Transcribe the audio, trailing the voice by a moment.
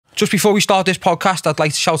Just before we start this podcast, I'd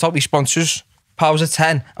like to shout out my sponsors, Powers of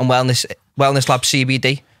 10 and Wellness Labs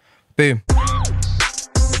CBD. Boom.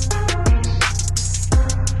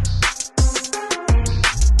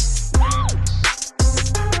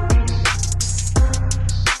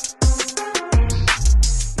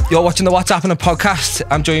 You're watching the What's Appening Podcast.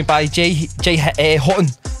 I'm joined by Jay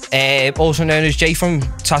Hutton, also known as Jay from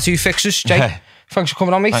Tattoo Fixers. Jay, hey. Thanks for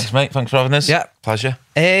coming on, mate. Thanks, mate. Thanks for having us. Yeah. Pleasure.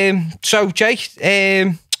 So, Jay,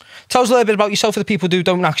 tell us a little bit about yourself for the people who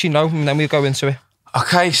don't actually know, and then we'll go into it.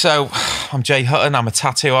 Okay, so I'm Jay Hutton. I'm a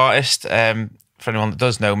tattoo artist. For anyone that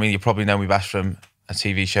does know me, you probably know me best from a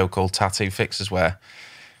TV show called Tattoo Fixers, where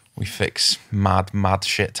we fix mad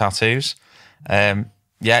shit tattoos. Yeah,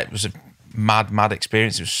 it was a mad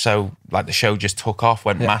experience. It was so, like, the show just took off,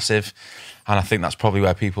 went massive, and I think that's probably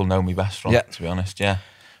where people know me best from, to be honest. Yeah,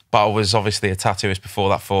 but I was obviously a tattooist before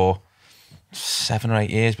that for 7 or 8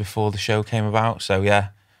 years before the show came about. So yeah,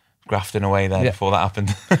 grafting away there before that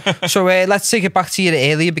happened. So let's take it back to your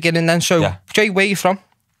earlier beginning then. So Jay, where are you from?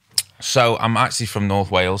 So I'm actually from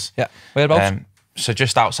North Wales. Yeah, whereabouts? So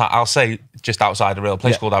just outside, I'll say just outside a real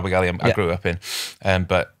place called Abergele. I grew up in,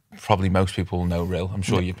 but probably most people know Rill. I'm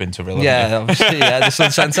sure you've been to Rill. Yeah, obviously, the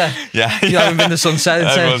Sun Centre. You haven't been to Sun Centre.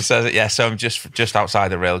 Everyone says it. Yeah, so I'm just outside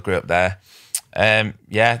the Rill. Grew up there.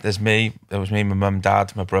 Yeah, there's me. There was me, my mum,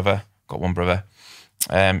 dad, my brother. Got one brother.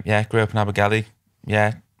 Yeah, grew up in Abergele.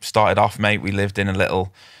 Yeah, started off, mate. We lived in a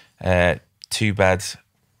little 2-bed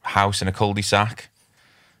house in a cul-de-sac.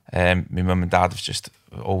 My mum and dad have just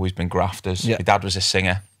always been grafters. My dad was a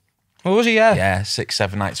singer. Oh, was he? Yeah,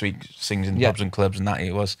 6-7 nights a week, sings in pubs and clubs and that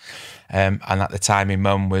he was. And at the time, my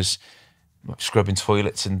mum was scrubbing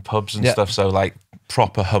toilets in pubs and stuff. So like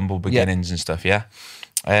proper humble beginnings and stuff. Yeah.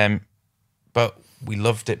 But we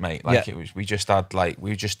loved it, mate. Like it was, we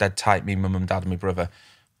were just dead tight. Me, mum and dad and my brother,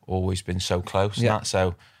 always been so close and that.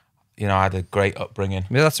 So, you know, I had a great upbringing.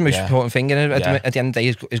 Yeah, that's the most important thing, isn't it? At the end of the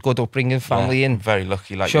day, is good upbringing, family, and very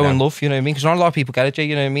lucky, like showing love. You know what I mean? Because not a lot of people get it, Jay.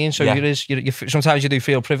 You know what I mean? So you sometimes you do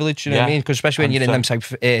feel privileged. You know what I mean? Because especially when you're in them type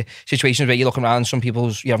of situations where you're looking around, some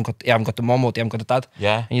people's you haven't got the mum or they haven't got the dad.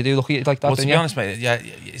 Yeah, and you do look at it like that. Well, to be honest, mate,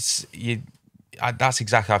 it's you. That's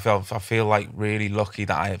exactly how I feel like really lucky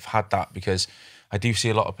that I've had that, because I do see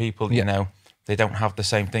a lot of people, you know, they don't have the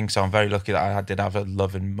same thing. So I'm very lucky that I did have a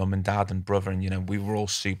loving mum and dad and brother, and you know, we were all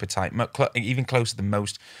super tight, even closer than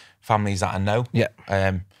most families that I know.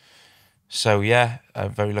 So yeah,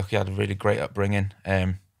 I'm very lucky. I had a really great upbringing,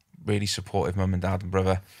 really supportive mum and dad and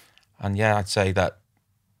brother, and yeah, I'd say that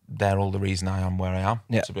they're all the reason I am where I am.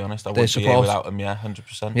 To be honest, I wouldn't be here without them.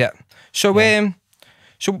 100%. Yeah. So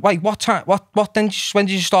so wait, what then? When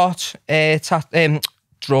did you start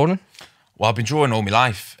drawing? Well, I've been drawing all my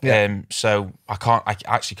life, so I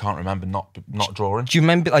actually can't remember not drawing. Do you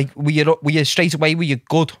remember, like, were you straight away, were you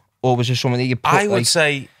good, or was there something that you put, I would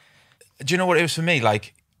say, do you know what it was for me?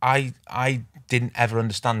 Like, I didn't ever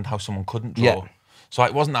understand how someone couldn't draw. So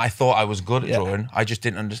it wasn't that I thought I was good at drawing. I just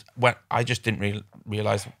didn't understand. I just didn't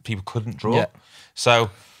realise people couldn't draw.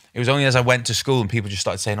 So it was only as I went to school and people just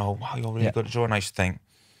started saying, "Oh, wow, you're really good at drawing." I used to think,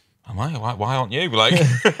 am I? Why aren't you? Like,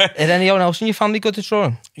 is anyone else in your family good at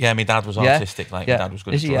drawing? Yeah, my dad was artistic. Like, my dad was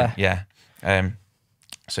good at drawing. Yeah.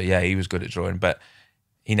 So yeah, he was good at drawing, but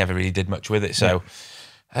he never really did much with it. So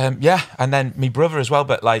yeah, and then my brother as well.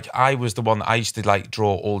 But like, I was the one that I used to like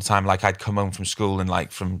draw all the time. Like, I'd come home from school and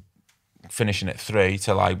like from finishing at 3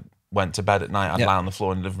 till I went to bed at night, I'd lie on the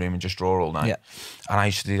floor in the living room and just draw all night. And I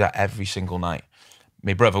used to do that every single night.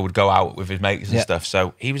 My brother would go out with his mates and stuff,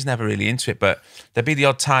 so he was never really into it, but there'd be the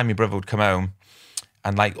odd time my brother would come home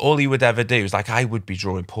and like all he would ever do is like, I would be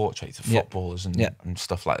drawing portraits of footballers and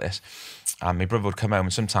stuff like this, and my brother would come home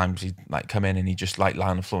and sometimes he'd like come in and he'd just like lie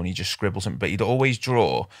on the floor and he'd just scribble something, but he'd always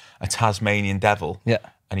draw a Tasmanian devil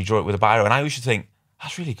and he'd draw it with a biro, and I used to think,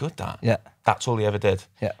 that's really good, that. That's all he ever did.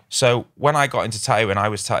 So when I got into tattooing, I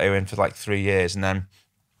was tattooing for like 3 years, and then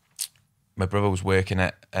my brother was working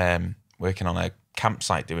on a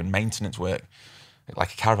campsite doing maintenance work,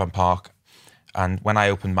 like a caravan park. And when I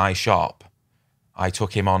opened my shop, I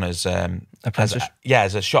took him on as apprentice.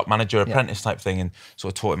 As a shop manager, apprentice type thing, and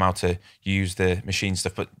sort of taught him how to use the machine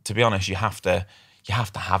stuff. But to be honest, you have to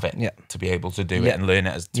have it to be able to do it and learn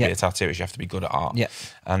it to be a tattooist. You have to be good at art.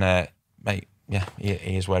 And mate,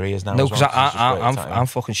 he is where he is now. No, because I'm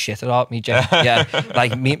fucking shit at art, me, Jay.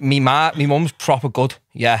 Like me mum's proper good.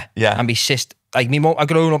 And my sister. Like me mum,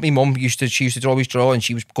 growing up, my mum used to always draw, and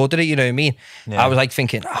she was good at it. You know what I mean? I was like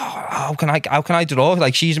thinking, how can I draw?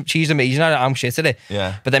 Like she's amazing at it. I'm shit at it.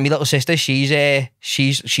 But then my little sister, she's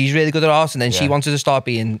really good at art, and then she wanted to start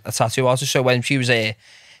being a tattoo artist. So when she was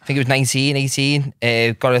think it was 19, 18,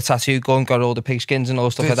 got a tattoo gun, got all the pigskins and all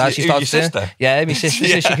stuff like that. She started your sister? Yeah, my sister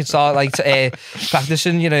said she could start like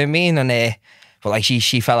practicing, you know what I mean? And but like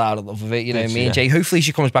she fell out of love with it, you know what I mean? Jay, hopefully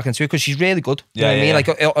she comes back into it because she's really good. You know what I mean? Like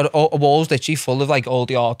a wall's literally full of like all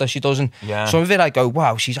the art that she does, and some of it I go,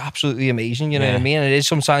 wow, she's absolutely amazing. You know what I mean? And it is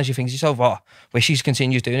sometimes you think to yourself, oh, wish she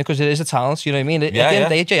continues doing it because it is a talent. You know what I mean? At the end of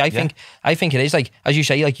the day, Jay, I think it is like, as you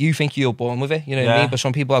say, like you think you're born with it. You know what I mean? But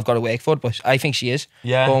some people have got to work for it. But I think she is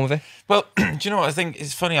born with it. Well, do you know what I think?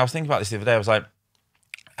 It's funny. I was thinking about this the other day. I was like,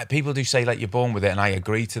 people do say like you're born with it, and I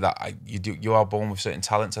agree to that. You are born with certain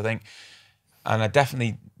talents, I think, and I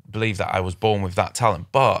definitely believe that I was born with that talent.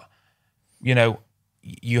 But you know,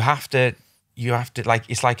 you have to like,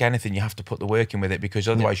 it's like anything, you have to put the work in with it, because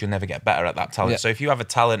otherwise you'll never get better at that talent. So if you have a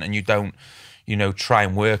talent and you don't, you know, try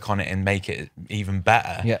and work on it and make it even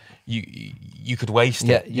better, you could waste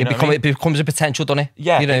it. It becomes a potential, doesn't it?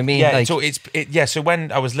 Yeah, you know what I mean? Yeah, like, so so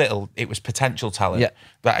when I was little, it was potential talent,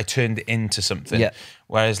 but I turned it into something.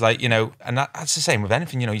 Whereas, like, you know, and that's the same with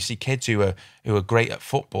anything. You know, you see kids who are great at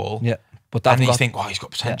football, but and you think, oh, he's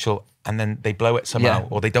got potential, and then they blow it somehow,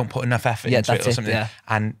 or they don't put enough effort into it or something,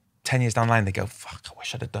 and 10 years down the line they go, fuck, I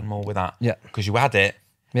wish I'd have done more with that. Because you had it.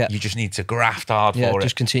 You just need to graft hard for it.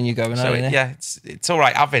 Just continue going. So it's all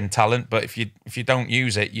right having talent, but if you don't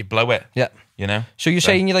use it, you blow it. You know. So you're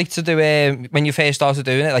saying you like to do when you first started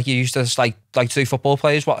doing it, like you used to like to do football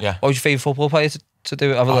players. What was your favourite football player to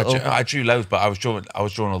do it? I drew loads, but I was drawing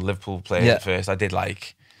all the Liverpool players at first. I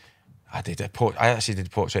actually did a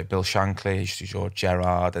portrait of Bill Shankly. I used to draw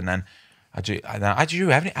Gerrard, and then I drew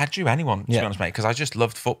anyone, to be honest, mate, because I just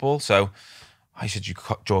loved football. So I used to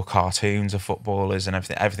draw cartoons of footballers and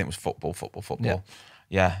everything. Everything was football.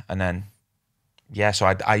 And then, so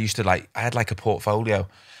I used to I had like a portfolio.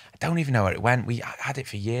 I don't even know where it went. I had it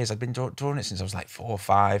for years. I'd been drawing it since I was like 4 or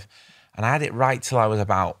 5. And I had it right till I was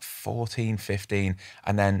about 14, 15.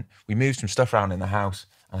 And then we moved some stuff around in the house.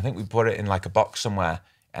 And I think we put it in like a box somewhere.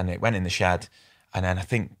 And it went in the shed. And then I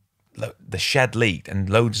think the shed leaked and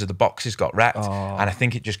loads of the boxes got wrecked, and I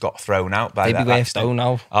think it just got thrown out by that accident.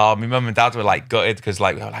 Now. Oh, my mum and dad were like gutted because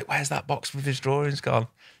we were like, where's that box with his drawings gone?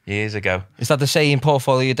 Years ago. Is that the same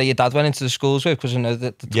portfolio that your dad went into the schools with? Because I know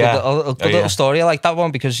that a good little story. I like that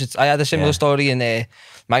one because I had a similar story in there.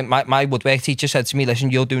 My woodwork teacher said to me, listen,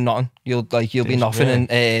 you'll do nothing. You'll be nothing. Really?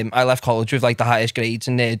 And I left college with like the highest grades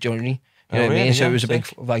in journey. You know what I mean? So it was a big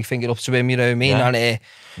like finger up to him, you know what I mean? And nice.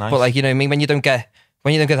 But like, you know what I mean, when you don't get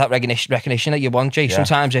that recognition that you want, Jay,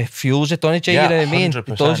 sometimes it fuels it, doesn't it, Jay? You know what I mean? It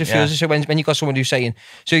does, it fuels it. So when you got someone who's saying,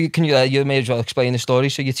 so you may as well explain the story.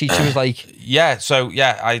 So your teacher was like,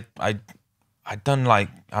 I'd done like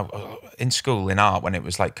in school in art, when it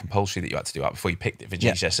was like compulsory that you had to do art before you picked it for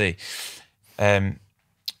GCSE.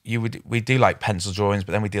 We'd do like pencil drawings,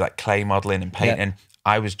 but then we do like clay modelling and painting.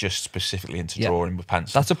 I was just specifically into drawing with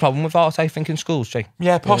pencil. That's a problem with art, I think, in schools, Jay.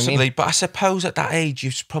 Yeah, possibly. You know what I mean? But I suppose at that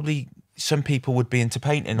age, some people would be into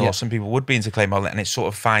painting, or some people would be into clay modelling, and it's sort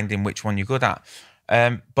of finding which one you're good at.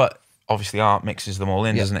 But obviously art mixes them all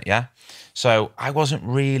in, doesn't it? Yeah. So I wasn't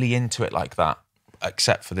really into it like that,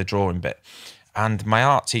 except for the drawing bit. And my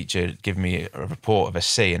art teacher gave me a report of a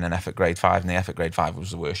C and an F at grade 5, and the F at grade 5 was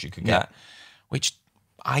the worst you could get, which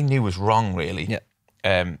I knew was wrong, really.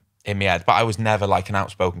 In my head, but I was never like an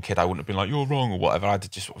outspoken kid. I wouldn't have been like, you're wrong or whatever. I was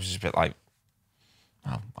just a bit like,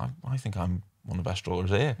 oh, I think I'm one of the best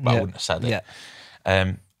drawers here, but I wouldn't have said it.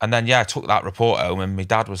 And then I took that report home, and my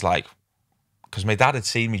dad was like, because my dad had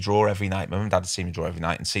seen me draw every night. My mum and dad had seen me draw every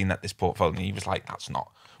night and seen that this portfolio, and he was like, that's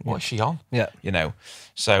not, what is she on? You know.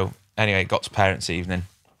 So anyway, it got to parents' evening,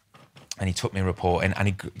 and he took me a report in, and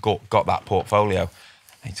he got that portfolio,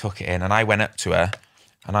 and he took it in, and I went up to her,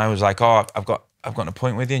 and I was like, oh, I've got an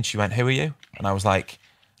appointment with you. And she went, who are you? And I was like,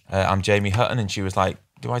 I'm Jay Hutton. And she was like,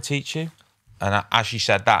 do I teach you? And as she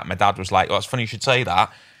said that, my dad was like, oh, it's funny you should say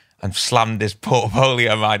that, and slammed his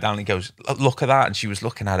portfolio right down. He goes, look at that. And she was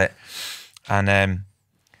looking at it. And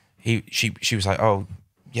she was like, oh,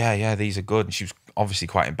 yeah, these are good. And she was obviously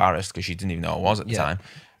quite embarrassed because she didn't even know what it was at the time.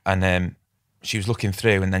 And she was looking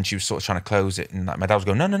through, and then she was sort of trying to close it. And like, my dad was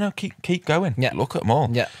going, no, keep going. Look at them all.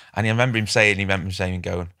 And I remember him saying,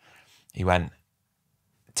 he went,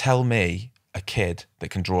 tell me a kid that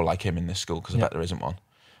can draw like him in this school, because I bet there isn't one.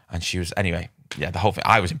 And she was, anyway, the whole thing.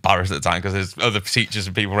 I was embarrassed at the time because there's other teachers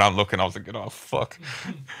and people around looking. I was thinking, oh, fuck.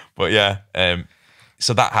 But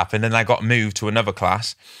so that happened, and I got moved to another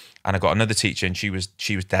class, and I got another teacher, and she was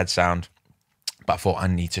dead sound. But I thought, I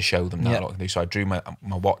need to show them now what I can do. So I drew my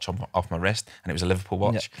watch off my wrist, and it was a Liverpool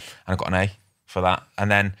watch, and I got an A for that. And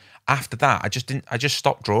then after that, I just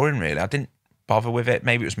stopped drawing, really. I didn't bother with it.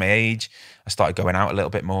 Maybe it was my age. I started going out a little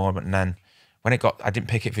bit more, but then when I didn't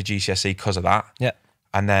pick it for GCSE because of that. Yeah.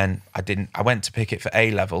 And then I went to pick it for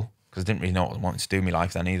A level because I didn't really know what I wanted to do in my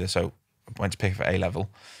life then either. So I went to pick it for A level,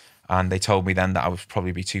 and they told me then that I would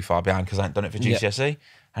probably be too far behind because I hadn't done it for GCSE. Yeah. And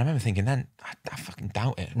I remember thinking then, I fucking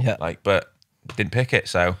doubt it. Yeah. Like, but didn't pick it.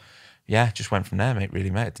 So yeah, just went from there, mate.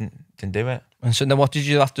 Really, mate. Didn't do it. And so then what did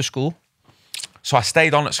you do after school? So I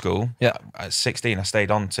stayed on at school. Yeah. At 16, I stayed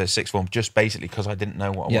on to sixth form just basically because I didn't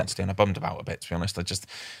know what I wanted to do, and I bummed about a bit, to be honest.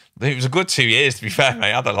 It was a good 2 years, to be fair,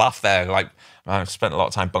 mate. I had a laugh there. Like, I spent a lot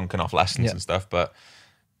of time bunking off lessons and stuff, but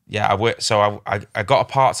yeah, I worked. So I got a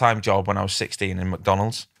part-time job when I was 16 in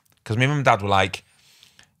McDonald's because my mum and dad were like,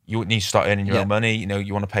 you need to start earning your own money. You know,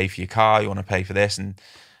 you want to pay for your car, you want to pay for this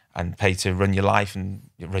and pay to run your life and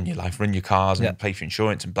run your cars and pay for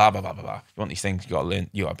insurance and blah, blah, blah, blah, blah. You want these things, you got to learn,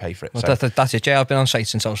 you got to pay for it. Well, so, that's it, Jay. I've been on site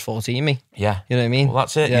since I was 14, me. Yeah. You know what I mean? Well,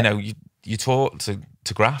 that's it. Yeah. You know, you taught to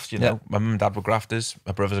graft, you know. My mum and dad were grafters.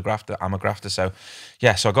 My brother's a grafter. I'm a grafter. So,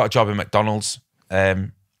 yeah, so I got a job in McDonald's.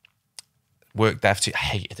 Worked there I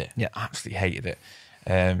hated it. Yeah. Absolutely hated it.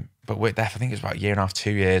 But worked there for, I think it was about a year and a half,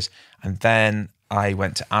 2 years. And then I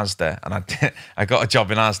went to Asda and I got a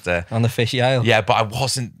job in Asda. On the fishy aisle? Yeah, but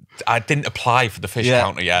I didn't apply for the fish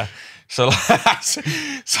counter, So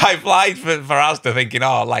I applied for Asda thinking,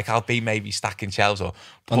 I'll be maybe stacking shelves or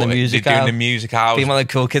on the music aisle. Doing the music aisle. Being one of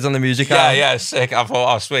the cool kids on the music aisle. Yeah, sick. I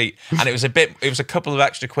thought, sweet. And it was a couple of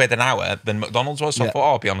extra quid an hour than McDonald's was. So I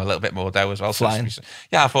thought, I'll be on a little bit more dough as well. Flying. So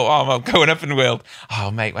I thought, I'm going up in the world.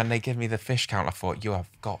 Oh, mate, when they give me the fish counter, I thought, you have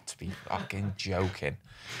got to be fucking joking.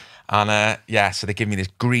 And so they give me this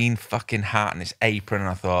green fucking hat and this apron, and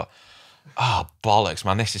I thought, oh, bollocks,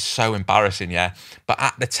 man, this is so embarrassing, But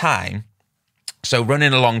at the time, so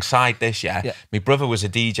running alongside this, my brother was a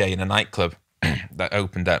DJ in a nightclub that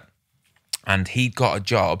opened up, and he'd got a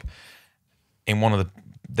job in one of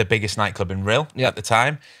the biggest nightclub in Rhyl at the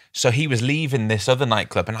time. So he was leaving this other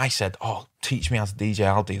nightclub, and I said, teach me how to DJ,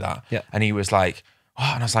 I'll do that. Yeah. And he was like,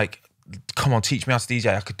 and I was like, come on, teach me how to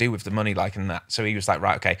DJ. I could do with the money, like, and that. So he was like,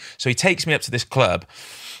 right, okay. So he takes me up to this club.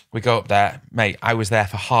 We go up there, mate. I was there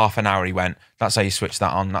for half an hour. He went, that's how you switch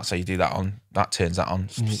that on. That's how you do that on. That turns that on.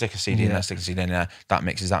 Stick a CD in there, stick a CD in there. That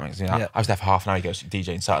mixes that. Yeah. I was there for half an hour. He goes,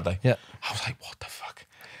 DJing Saturday. Yeah. I was like, what the fuck?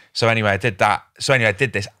 So anyway, I did that. So anyway, I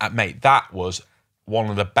did this. Mate, that was one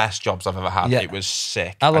of the best jobs I've ever had. Yeah. It was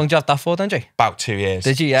sick. How long did you have that for then, Jay? About 2 years.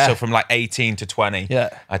 Did you? Yeah. So from like 18 to 20,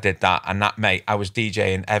 I did that. And that, mate, I was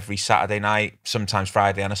DJing every Saturday night, sometimes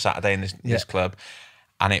Friday and a Saturday in this club.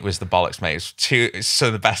 And it was the bollocks, mate. It was some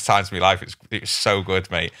of the best times of my life. It was so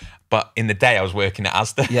good, mate. But in the day, I was working at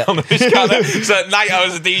Asda on the fish counter. So at night, I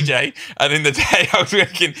was a DJ. And in the day, I was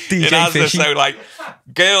working in Asda. Fishy. So, like,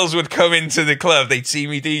 girls would come into the club. They'd see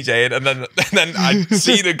me DJing. And then I'd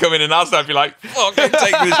see them come in and Asda. I'd be like, fucking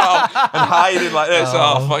take this off. And hiding like this.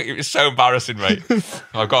 Oh, fuck. It was so embarrassing, mate.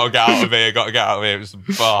 I've got to get out of here. It was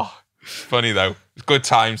funny, though. It was good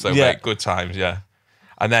times, though, mate. Good times,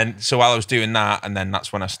 And then, so while I was doing that, and then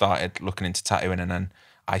that's when I started looking into tattooing, and then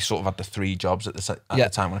I sort of had the 3 jobs at the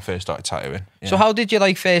time when I first started tattooing. Yeah. So how did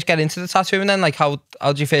you first get into the tattooing then? Like how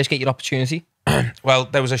did you first get your opportunity? Well,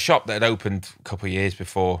 there was a shop that had opened a couple of years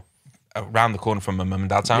before, around the corner from my mum and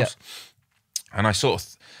dad's house. And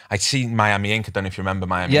I'd seen Miami Ink. I don't know if you remember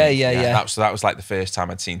Miami Ink. Yeah. That was like the first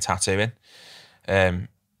time I'd seen tattooing. And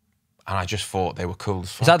I just thought they were cool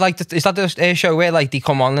as fuck. Is that the show where like they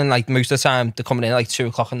come on and like most of the time they're coming in like 2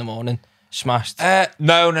 o'clock in the morning, smashed? No. I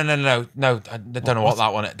don't know what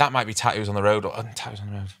that one is. That might be Tattoos on the Road or Tattoos on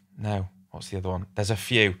the Road. No, what's the other one? There's a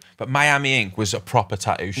few, but Miami Ink was a proper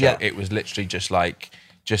tattoo show. It was literally just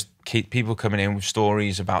keep people coming in with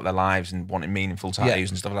stories about their lives and wanting meaningful tattoos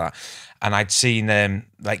and stuff like that. And I'd seen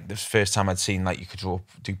like the first time I'd seen like you could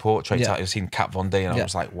do portrait tattoos. I'd seen Kat Von D and I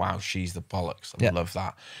was like, wow, she's the bollocks. I love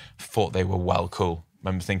that. Thought they were well cool.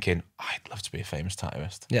 Remember thinking, I'd love to be a famous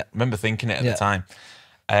tattooist. Yeah. Remember thinking it at the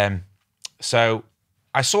time. So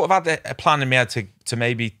I sort of had a plan in my head to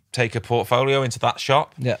maybe take a portfolio into that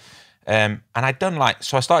shop. Yeah. And I'd done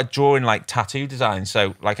so I started drawing like tattoo designs.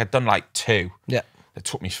 So like I'd done like 2. Yeah. It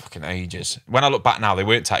took me fucking ages. When I look back now, they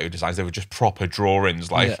weren't tattoo designs. They were just proper drawings.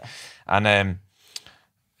 And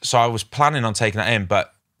so I was planning on taking that in.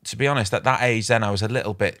 But to be honest, at that age then, I was a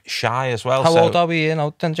little bit shy as well. How old are we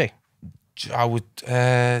now then, Jay? I would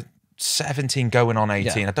 17 going on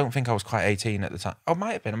 18. I don't think I was quite 18 at the time. Oh,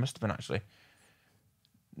 might have been. I must have been actually.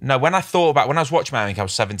 No, when I was watching my Ink, I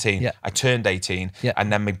was 17. Yeah. I turned 18. Yeah.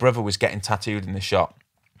 And then my brother was getting tattooed in the shop.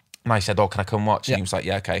 And I said, can I come watch? And he was like,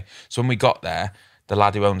 yeah, okay. So when we got there, the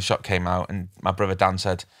lad who owned the shop came out and my brother Dan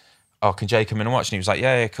said, can Jay come in and watch? And he was like,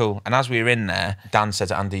 yeah, cool. And as we were in there, Dan said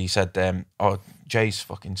to Andy, he said, Jay's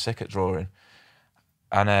fucking sick at drawing.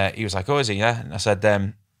 And he was like, oh, is he? Yeah. And I said,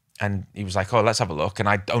 and he was like, oh, let's have a look. And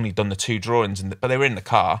I'd only done the 2 drawings, but they were in the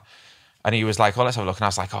car. And he was like, oh, let's have a look. And I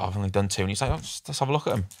was like, oh, I've only done 2. And he's like, oh, let's have a look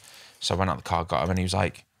at them. So I went out the car, got them, and he was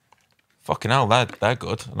like, fucking hell, they're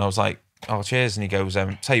good. And I was like, oh, cheers. And he goes,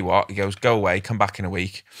 tell you what, he goes, go away, come back in a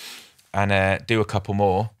week and do a couple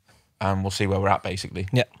more and we'll see where we're at, basically.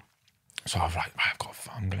 Yeah. So I was like,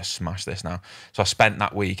 I'm going to smash this now. So I spent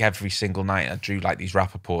that week, every single night, I drew like these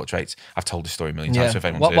rapper portraits. I've told this story a million times, so if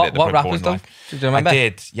anyone's heard it. What rappers done? Do you remember? I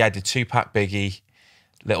did Tupac, Biggie,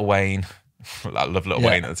 Lil Wayne. I love Lil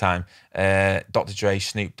Wayne at the time. Dr. Dre,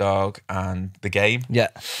 Snoop Dogg, and The Game. Yeah,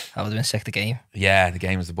 that would have been sick, The Game. Yeah, The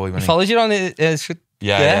Game was the boy. He follows you on it.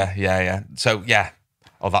 Yeah. So, yeah.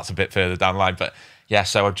 Oh, that's a bit further down the line. But, yeah,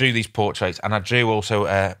 so I drew these portraits. And I drew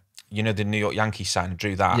also, you know, the New York Yankees sign. I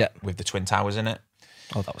drew that with the Twin Towers in it.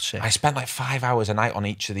 Oh, that was sick. I spent like 5 hours a night on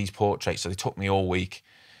each of these portraits. So they took me all week.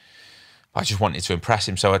 I just wanted to impress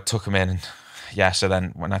him. So I took them in. And, yeah, so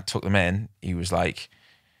then when I took them in, he was like,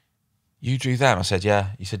 you drew them? I said, yeah.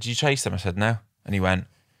 He said, did you trace them? I said, no. And he went,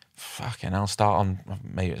 fucking hell, start on,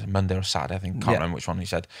 maybe it was Monday or Saturday, I think. Can't remember which one he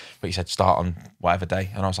said. But he said, start on whatever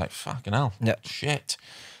day. And I was like, fucking hell, shit.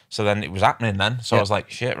 So then it was happening then. So I was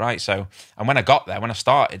like, shit, right. So, and when I got there, when I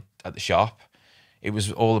started at the shop, it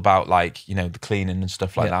was all about like, you know, the cleaning and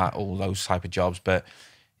stuff like that, all those type of jobs. But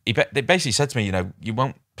they basically said to me, you know, you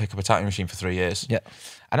won't pick up a tattoo machine for 3 years. Yeah.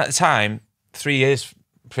 And at the time, 3 years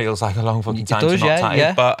feels like a long fucking time to not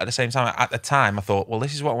tattoo. But at the same time, at the time, I thought, well,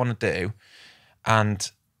 this is what I want to do. And,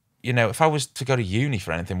 you know, if I was to go to uni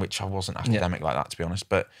for anything, which I wasn't academic like that, to be honest,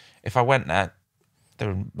 but if I went there, they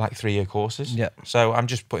were like 3-year courses. Yeah. So I'm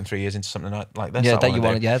just putting 3 years into something like this. Yeah, that's what you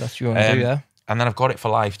want to do, yeah. And then I've got it for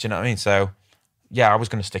life, do you know what I mean? So, yeah, I was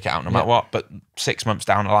going to stick it out no matter what. But 6 months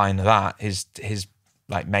down the line of that, his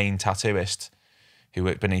like main tattooist who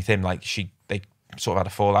worked beneath him, like they sort of had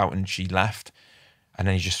a fallout and she left. And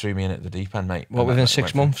then he just threw me in at the deep end, mate. What, within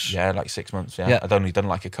 6 months? Yeah, like 6 months, yeah. I'd only done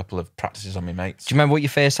like a couple of practices on my mates. Do you remember what your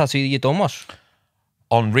first tattoo you done was?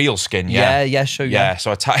 On real skin, Yeah,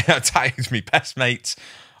 so I tattooed my best mate's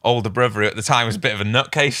older brother, who at the time was a bit of a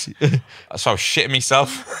nutcase. So I was shitting myself.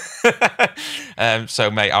 So,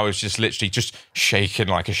 mate, I was just literally just shaking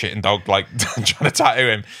like a shitting dog, like trying to tattoo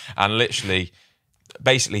him. And literally,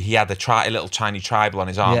 basically, he had a little tiny tribal on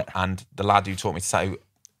his arm. And the lad who taught me to tattoo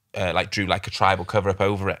drew like a tribal cover up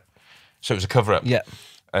over it, so it was a cover up. Yeah.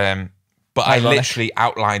 But I literally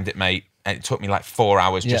outlined it, mate, and it took me like 4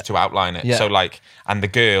 hours just to outline it. So like, and the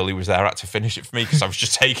girl who was there had to finish it for me because I was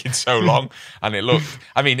just taking so long. And it looked,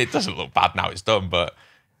 I mean, it doesn't look bad now it's done, but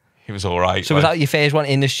it was all right. So was that your first one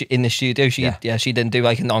in the studio? She didn't do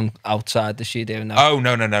like a outside the studio. No. Oh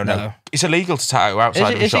no. It's illegal to tattoo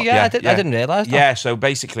outside of the shop. I didn't realise that. Yeah. So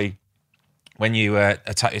basically, when you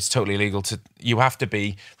it's totally illegal to. You have to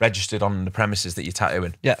be registered on the premises that you're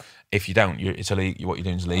tattooing. Yeah. If you don't, it's illegal. What you're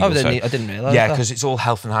doing is illegal. Oh, I didn't realise. Yeah, because it's all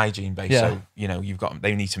health and hygiene based. Yeah. So you know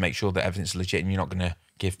they need to make sure that everything's legit, and you're not going to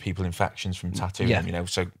give people infections from tattooing. You know,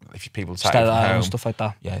 so if people tattoo from home and stuff like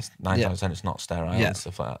that. Yeah, 9 times out of 10 it's not sterile and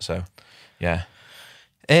stuff like that. So yeah.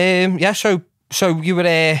 So you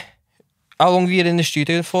were how long were you in the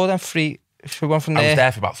studio for then? 3. So we went from there. I was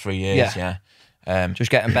there for about 3 years. Yeah. Just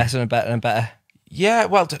getting better and better and better. Yeah,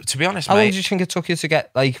 well, to be honest, how mate, long do you think it took you to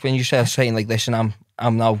get, like, when you start saying like this, and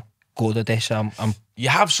I'm now good at this? You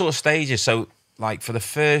have sort of stages. So, like, for the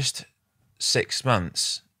first 6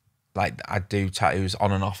 months, like, I'd do tattoos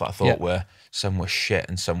on and off that I thought some were shit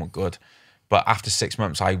and some were good. But after 6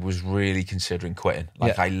 months, I was really considering quitting.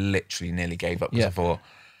 Like, I literally nearly gave up because I thought,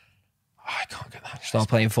 I can't get that. Start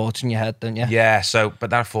playing thoughts in your head, don't you? Yeah. So, but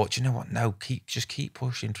then I thought, you know what? No, just keep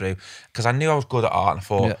pushing through, because I knew I was good at art, and I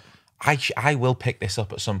thought I will pick this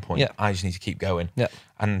up at some point. Yeah. I just need to keep going. Yeah.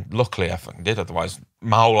 And luckily, I fucking did. Otherwise,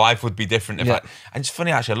 my whole life would be different. And it's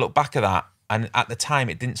funny actually. I look back at that, and at the time,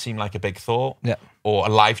 it didn't seem like a big thought or a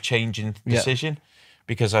life-changing decision,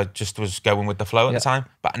 because I just was going with the flow at the time.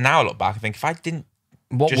 But now I look back, I think if I didn't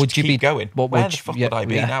keep going, where the fuck would I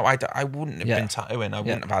be now? I wouldn't have been tattooing. I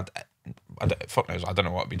wouldn't have had. Fuck knows, I don't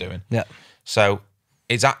know what I'd be doing. Yeah. So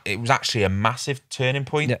it was actually a massive turning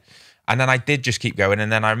point. Yeah. And then I did just keep going.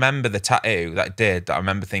 And then I remember the tattoo that I did, that I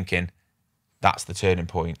remember thinking, that's the turning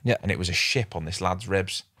point. Yeah. And it was a ship on this lad's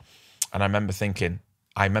ribs. And I remember thinking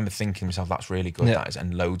to myself, that's really good. That is.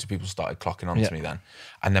 And loads of people started clocking on to me then.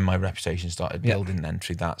 And then my reputation started building then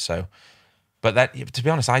through that. So, but that, to be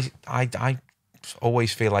honest, I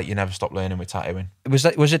always feel like you never stop learning with tattooing.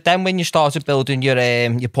 Was it then when you started building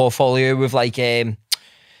your portfolio with like your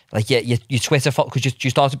Twitter, because you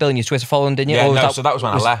started building your Twitter following, didn't you? Yeah, so that was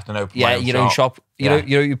when I left and opened my own shop.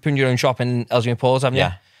 You opened your own shop in Ellesmere Port, haven't you?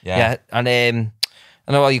 Yeah. And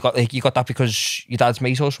I know you got that because your dad's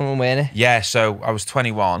mate or someone, weren't it? Yeah, so I was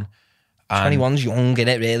 21. 21's young,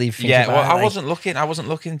 innit, really? Yeah, well, I wasn't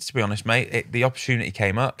looking, to be honest, mate. The opportunity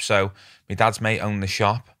came up. So my dad's mate owned the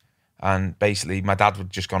shop, and basically my dad had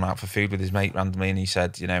just gone out for food with his mate randomly, and he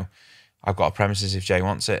said, you know, I've got a premises if Jay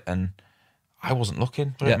wants it. And I wasn't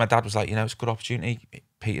looking, but my dad was like, you know, it's a good opportunity.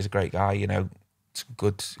 Peter's a great guy, you know, it's a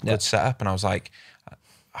good setup. And I was like,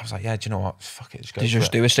 yeah, do you know what? Fuck it, just go. Did you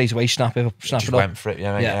just do it straight away, snap it up? Went for it,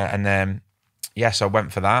 yeah. And so I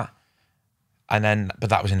went for that. And then, but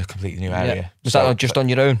that was in a completely new area. Yeah. Was that just on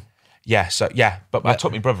your own? Yeah, but I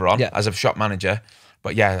took my brother on as a shop manager.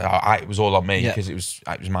 But yeah, it was all on me because it was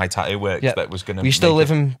my tattoo work that was going to. Were you still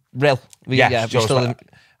living real?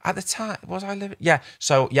 At the time, was I living? Yeah.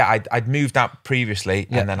 So yeah, I'd moved out previously,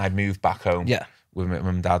 and then I'd moved back home. With my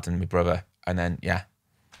mum, dad, and my brother, and then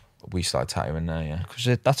we started tattooing there. Yeah, because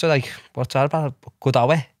that's what's that about? A good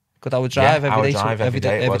hour drive every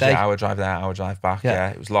day. Hour drive there, hour drive back.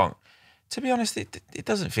 Yeah, it was long. To be honest, it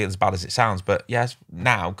doesn't feel as bad as it sounds, but yes,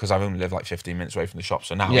 now, because I've only lived like 15 minutes away from the shop,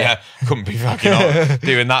 so now, couldn't be fucking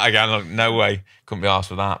doing that again. Like, no way, couldn't be arsed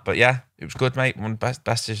with that. But yeah, it was good, mate. One best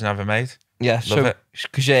decision I ever made. Yeah, love it. So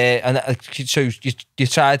you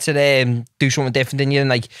tried to do something different, didn't you? And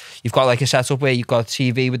like you've got like a setup where you've got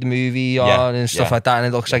TV with the movie on and stuff like that, and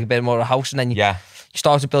it looks like a bit more of a house. And then you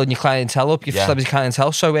started building your clientele up, your celebrity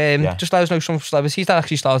clientele. So just let us know some celebrities that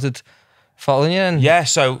actually started following you. And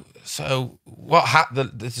So what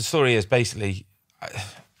happened? The story is basically,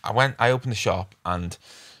 I opened the shop, and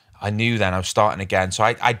I knew then I was starting again. So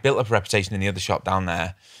I built up a reputation in the other shop down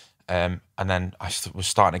there, and then I was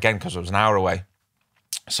starting again because I was an hour away.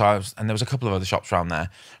 So and there was a couple of other shops around there.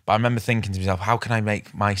 But I remember thinking to myself, how can I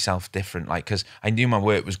make myself different? Like, because I knew my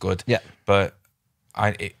work was good, but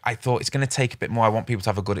I thought it's going to take a bit more. I want people to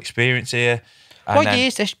have a good experience here. What year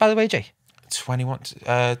is this, by the way, Jay?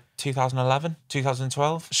 2011,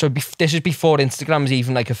 2012. So this is before Instagram's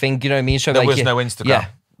even like a thing, you know what I mean? So there was no Instagram. Yeah.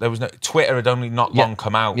 There was no Twitter had only not long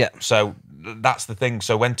come out. Yeah. So that's the thing.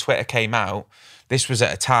 So when Twitter came out, this was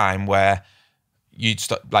at a time where you'd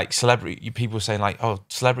start like people were saying like, oh,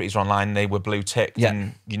 celebrities are online, they were blue ticked,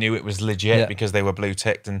 and you knew it was legit because they were blue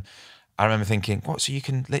ticked. And I remember thinking, what? So you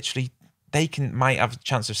can literally. Might have a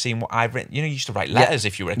chance of seeing what I've written. You know, you used to write letters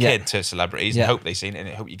if you were a kid to celebrities and hope they seen it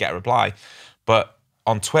and hope you get a reply. But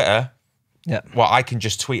on Twitter, I can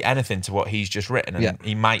just tweet anything to what he's just written and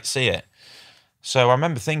he might see it. So I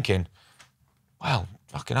remember thinking, well,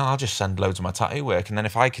 fucking hell, I'll just send loads of my tattoo work. And then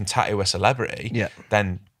if I can tattoo a celebrity,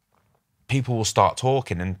 then people will start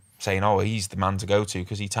talking and saying, oh, he's the man to go to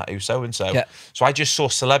because he tattoos so-and-so. Yeah. So I just saw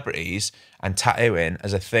celebrities and tattooing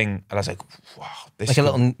as a thing. And I was like, wow, this like a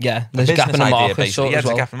little, there's a gap in the market. Basically. There's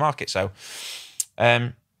a gap in the market. So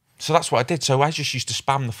that's what I did. So I just used to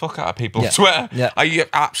spam the fuck out of people on Twitter. Yeah. I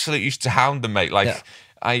absolutely used to hound them, mate. Like,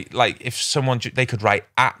 if someone, they could write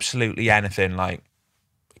absolutely anything, like,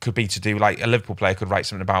 it could be to do, like, a Liverpool player could write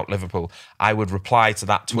something about Liverpool. I would reply to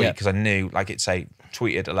that tweet because I knew, like, it'd say,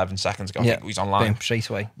 tweeted 11 seconds ago, I think he's online. Boom, straight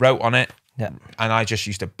away. Wrote on it. Yeah. And I just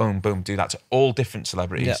used to boom, boom, do that to all different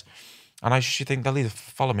celebrities. Yeah. And I just think they'll either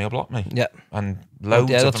follow me or block me. Yeah. And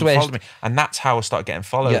loads of them followed me. And that's how I started getting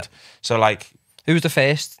followed. Yeah. So, like... Who was the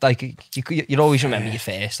first? Like, you'd always remember your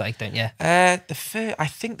first, like, don't you? I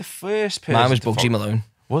think the first person... Mine was Bugsy Malone.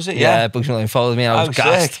 Was it? Yeah, Bugsy Malone followed me. I was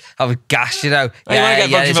gassed. Sick. I was gassed, you know. Oh, yeah,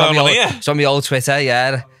 you want to get Bugsy Malone on here? It's on my old Twitter,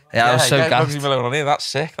 yeah, I was so gassed. Bugsy Malone on here, that's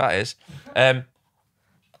sick, that is.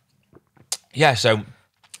 So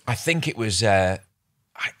I think it was... I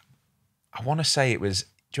want to say it was...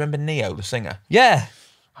 Do you remember Neo, the singer? Yeah.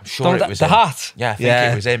 I'm sure it was the him. hat. Yeah, I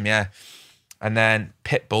think it was him, yeah. And then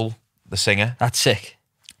Pitbull, the singer. That's sick.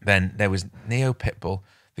 Then there was Neo, Pitbull,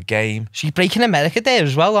 The Game. So you're breaking America there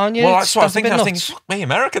as well, aren't you? Well, that's what I was thinking, fuck me,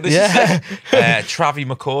 America, this is sick. Travie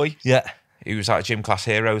McCoy. Yeah. He was like Gym Class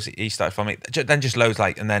Heroes. He started following me. Then just loads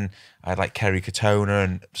and then I had like Kerry Katona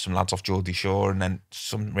and some lads off Geordie Shore and then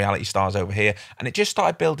some reality stars over here. And it just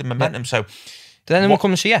started building momentum. So did anyone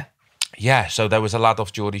come and see you? Yeah, so there was a lad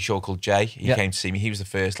off Geordie Shore called Jay. He came to see me. He was the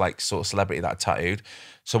first like sort of celebrity that I tattooed.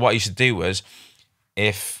 So what I used to do was,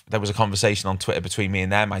 if there was a conversation on Twitter between me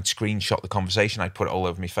and them, I'd screenshot the conversation. I'd put it all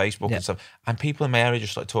over my Facebook and stuff. And people in my area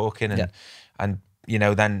just started talking and you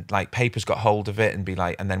know, then like papers got hold of it and be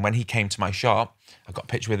like, and then when he came to my shop, I got a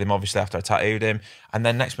picture with him obviously after I tattooed him. And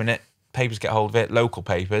then next minute, papers get hold of it, local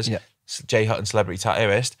papers. Yeah. Jay Hutton celebrity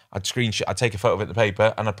tattooist, I'd take a photo of it in the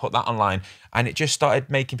paper and I'd put that online, and it just started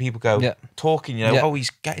making people go, talking, you know, oh, he's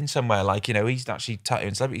getting somewhere, like, you know, he's actually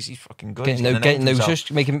tattooing celebrities, he's fucking good. Getting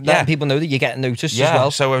noticed, letting people know that you're getting noticed as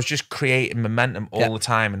well. So I was just creating momentum all the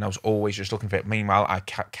time, and I was always just looking for it. Meanwhile, I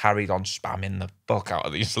carried on spamming the fuck out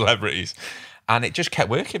of these celebrities, and it just kept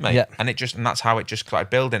working, mate. And that's how it just started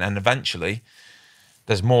building, and eventually,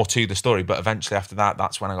 there's more to the story, but eventually after that,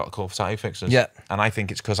 that's when I got a call for tattoo fixers. And I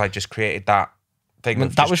think it's because I just created that thing.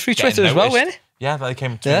 That was through Twitter as well, wasn't it? Yeah, they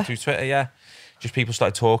came through Twitter, Just people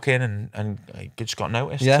started talking, and I just got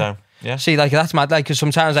noticed. So, See, like, that's mad, like, because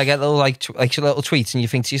sometimes I get little, like little tweets, and you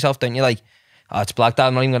think to yourself, don't you, like, oh, it's black dad,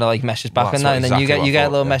 I'm not even going to, like, message back on that. And then you get a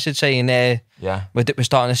little message saying, we're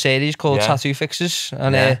starting a series called Tattoo Fixers.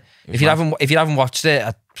 And if you haven't watched it,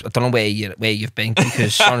 I don't know where you've been,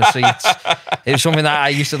 because honestly, it was something that I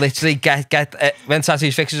used to literally get when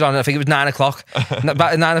Tattoo Fixers on. I think it was 9 o'clock.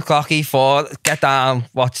 About 9 o'clock, E4, get down,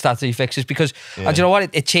 watch Tattoo Fixers, because and you know what?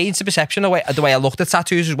 It changed the perception of the way I looked at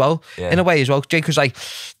tattoos as well, in a way as well, Jake. Because like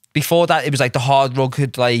before that, it was like the hard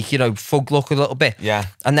rugged, like, you know, thug look a little bit.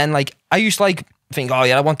 And then like I used to like think, oh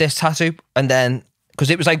yeah, I want this tattoo, and then because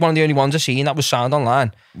it was like one of the only ones I seen that was signed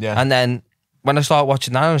online. And then when I start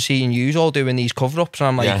watching that and seeing you all doing these cover-ups, and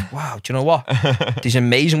I'm like, wow, do you know what? There's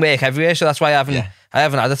amazing work everywhere. So that's why I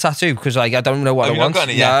haven't had a tattoo, because like I don't know what I want. Got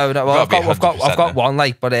it yet? No, well, I've got one,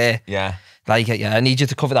 like, but like, I need you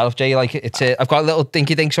to cover that up, Jay. Like, it's I've got little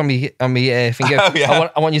dinky dinks on me finger.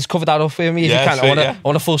 I want you to cover that up for me if you can. I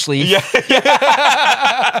want a full sleeve. Like,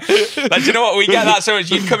 do you know what? We get that so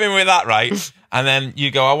much. You come in with that, right? And then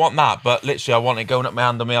you go, I want that, but literally I want it going up my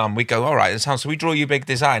hand on my arm. We go, all right, that sounds. So we draw you a big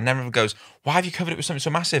design. And everyone goes, why have you covered it with something so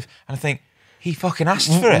massive? And I think, he fucking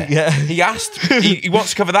asked for it. He asked. He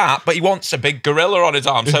wants to cover that, but he wants a big gorilla on his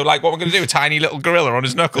arm. So, like, what we're going to do? A tiny little gorilla on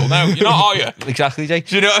his knuckle? No, you're not, are you? Exactly, Jake.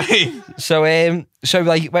 Do you know what I mean? So,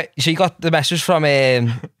 so you got the message from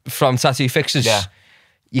Tattoo Fixers.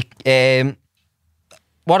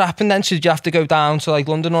 What happened then? So did you have to go down to like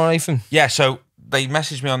London or anything? Yeah. So they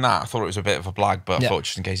messaged me on that. I thought it was a bit of a blag, but I thought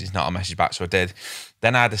just in case it's not, a message back. So I did.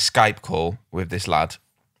 Then I had a Skype call with this lad,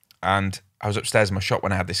 and I was upstairs in my shop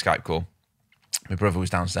when I had this Skype call. My brother was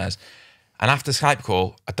downstairs, and after the Skype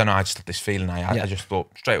call, I don't know, I just had this feeling I had. I just thought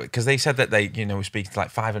straight away, because they said that they, you know, were speaking to like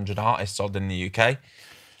 500 artists odd in the UK,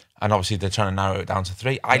 and obviously they're trying to narrow it down to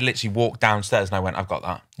 3. I literally walked downstairs and I went, I've got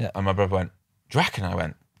that. And my brother went, do you reckon? I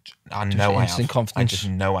went, I know I have. Confidence. I just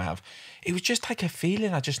know I have. It was just like a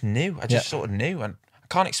feeling. I just knew. I just sort of knew, and I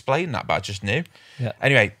can't explain that, but I just knew.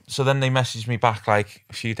 Anyway, so then they messaged me back like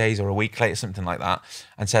a few days or a week later, something like that,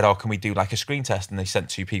 and said, oh, can we do like a screen test? And they sent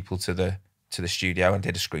 2 people to the studio and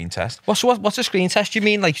did a screen test. What's a screen test? You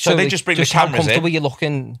mean like so they just bring the cameras in? How comfortable you're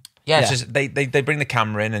looking? Yeah, so they bring the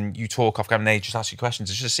camera in and you talk off camera and they just ask you questions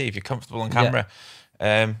just to see if you're comfortable on camera.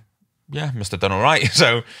 Must have done all right.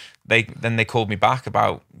 So they called me back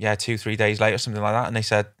about 2-3 days later, something like that, and they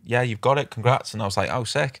said, yeah, you've got it, congrats. And I was like, oh,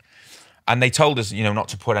 sick. And they told us, you know, not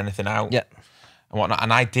to put anything out and whatnot.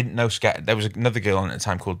 And I didn't know there was another girl on at the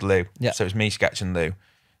time called Lou. So it was me sketching Lou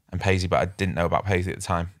and Paisley, but I didn't know about Paisley at the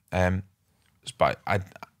time. But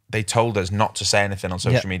they told us not to say anything on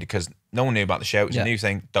social media because no one knew about the show. It was a new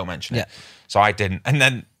thing. Don't mention it. So I didn't. And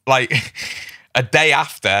then, like, a day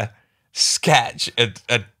after, Sketch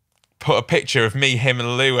had put a picture of me, him,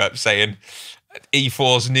 and Lou up saying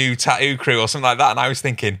E4's new tattoo crew or something like that. And I was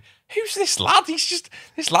thinking, who's this lad?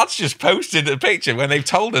 This lad's just posted a picture when they've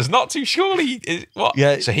told us not to. Surely, what?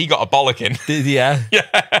 So he got a bollocking.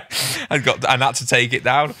 And had to take it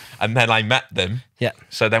down. And then I met them.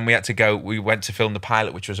 So then we went to film the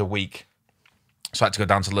pilot, which was a week. So I had to go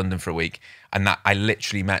down to London for a week. And I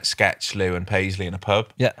literally met Sketch, Lou, and Paisley in a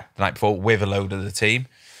pub the night before with a load of the team.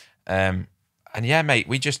 And yeah, mate,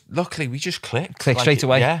 luckily we just clicked. Click like, straight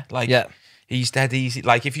away. He's dead easy.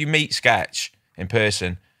 Like, if you meet Sketch in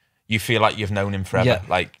person, you feel like you've known him forever.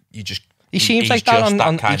 Like, you just... He seems like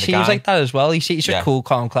that he seems like that as well. He's just cool,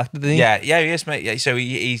 calm, collected, isn't he? Yeah, he is, mate. Yeah, so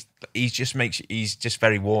he's just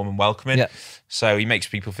very warm and welcoming. So he makes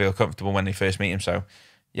people feel comfortable when they first meet him. So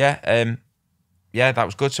that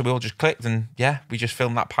was good. So we all just clicked, and we just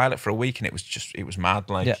filmed that pilot for a week, and it was mad,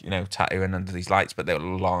 like you know, tattooing under these lights, but they were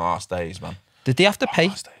long ass days, man. Did they have to pay?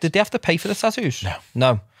 Did they have to pay for the tattoos?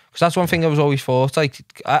 No. Because that's one thing I was always thought. Like,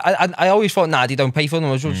 I always thought, nah, they don't pay for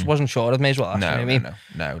them. I just wasn't sure. I may as well ask.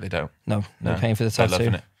 No, they don't. No, they're paying for the tattoo. They're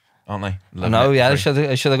loving it, aren't they? I should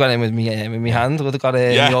have gone in with me hand. Would have got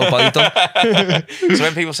my old body done. So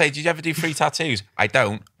when people say, "Did you ever do free tattoos?" I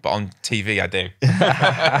don't, but on TV I do.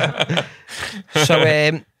 So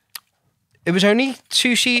It was only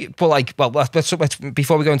 2 seasons, but like, well, let's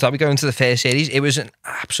before we go into that, we go into the first series. It was an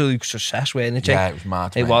absolute success, wasn't it, Jay? Yeah, it was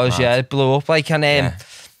mad. It was, mad. Yeah, it blew up. Like, and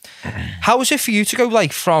how was it for you to go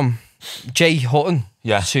like from Jay Hutton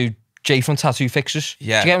to Jay from Tattoo Fixers?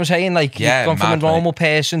 Yeah, do you get what I'm saying? Like, you've gone from a normal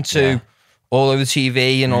person to all over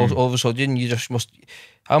TV, and all of a sudden you just must.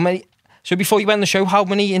 How many? So before you went on the show, how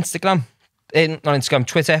many Twitter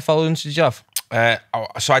followers did you have?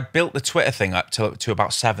 So I'd built the Twitter thing up to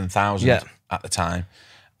about 7,000 at the time,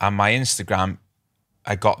 and my Instagram,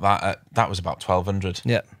 I got that was about 1,200.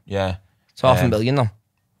 Yeah, yeah, it's 500,000 though.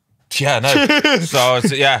 Yeah, no. So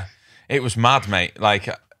yeah, it was mad, mate. Like,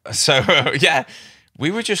 so yeah,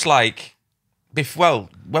 we were just like,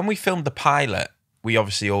 when we filmed the pilot, we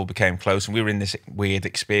obviously all became close, and we were in this weird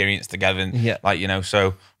experience together, and like, you know,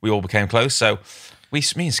 so we all became close. So me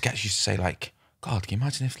and Sketch used to say like, God, can you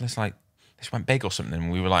imagine if this went big or something,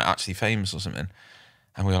 and we were like actually famous or something,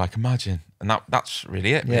 and we were like, imagine, and that's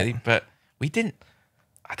really it, really. But we didn't.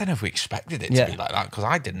 I don't know if we expected it to be like that, because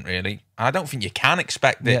I didn't really. And I don't think you can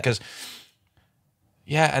expect it, because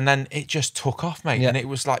and then it just took off, mate. And it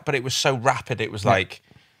was like, but it was so rapid. It was like,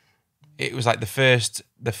 the first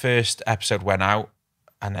episode went out,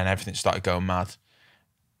 and then everything started going mad.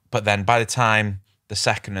 But then by the time the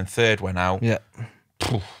second and third went out,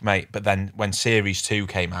 mate. But then when series 2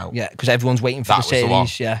 came out, because everyone's waiting for the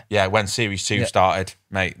series. When series 2 started,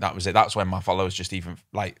 mate, that was it. That's when my followers just even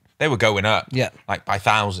like, they were going up, like by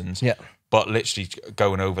thousands, but literally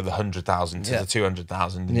going over the 100,000 to the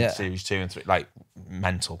 200,000 in series 2 and 3, like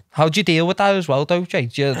mental. How do you deal with that as well, though, Jay?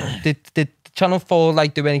 Did Channel 4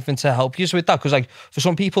 like do anything to help you with that? Because like for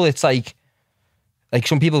some people, it's like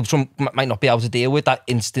some people might not be able to deal with that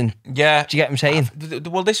instant. Yeah, do you get what I'm saying?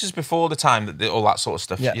 Well, this is before the time that all that sort of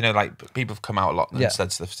stuff. You know, like people have come out a lot and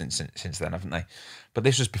said stuff since then, haven't they? But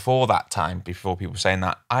this was before that time, before people were saying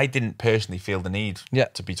that. I didn't personally feel the need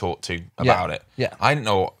to be talked to about it. Yeah, I didn't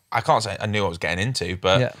know. I can't say I knew what I was getting into,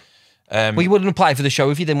 but well, you wouldn't apply for the show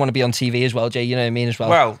if you didn't want to be on TV as well, Jay. You know what I mean, as well.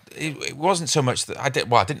 Well, it wasn't so much that I did.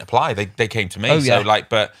 Well, I didn't apply. They came to me. So like,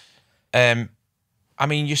 but I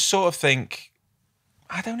mean, you sort of think.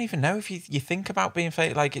 I don't even know if you think about being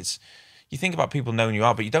fake. Like, you think about people knowing you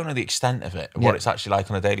are, but you don't know the extent of it, what it's actually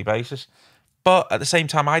like on a daily basis. But at the same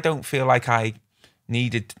time, I don't feel like I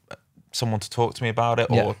needed someone to talk to me about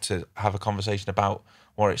it or to have a conversation about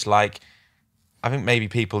what it's like. I think maybe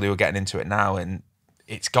people who are getting into it now, and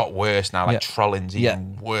it's got worse now. Like trolling's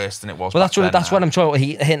even worse than it was. Well, that's what I'm trying to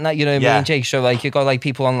hint at. You know what I mean, Jay? So like, you've got like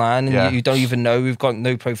people online, and you don't even know. We've got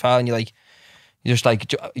no profile, and you're just like,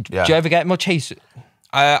 do you ever get much hate?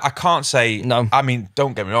 I can't say no. I mean,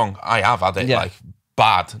 don't get me wrong. I have had it like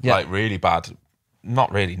bad, like really bad.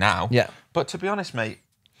 Not really now. Yeah. But to be honest, mate,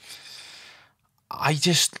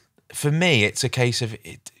 for me, it's a case of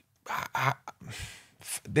it.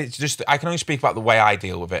 It's just, I can only speak about the way I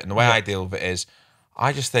deal with it, and the way I deal with it is,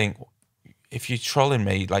 I just think, if you're trolling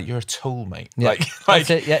me, like, you're a tool, mate. Yeah. Like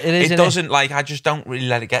it is. It doesn't like. I just don't really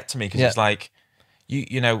let it get to me, because it's like,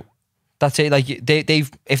 you know. That's it. Like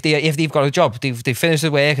if they've got a job, they've finished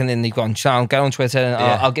the work, and then they've gone, "I'll get on Twitter and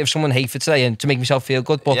I'll give someone hate for today and to make myself feel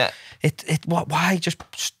good." But why just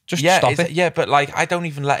stop it? Yeah, but like, I don't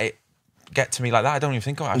even let it get to me like that. I don't even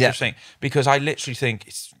think about it. I just think, because I literally think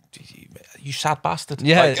it's, you sad bastard.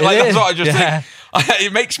 Yeah, like that's what I just think.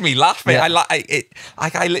 It makes me laugh, mate. I like it.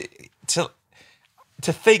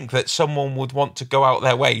 To think that someone would want to go out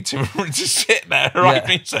their way to sit there, right,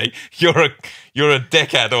 and say you're a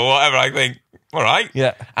dickhead or whatever, I think, all right,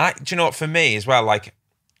 And do you know what? For me as well, like,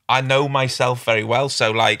 I know myself very well, so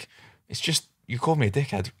like, it's just, you call me a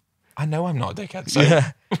dickhead, I know I'm not a dickhead, so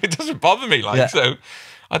it doesn't bother me. Like, so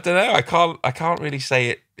I don't know. I can't really say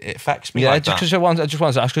it affects me. Like, just because I just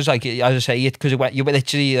wanted to ask, because like, as I say, because you were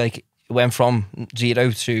literally like, it went from 0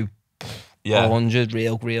 to 100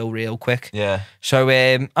 real quick. Yeah. So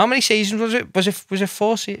how many seasons was it? Was it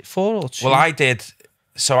 4 or 2? Well, I did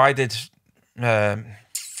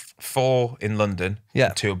 4 in London,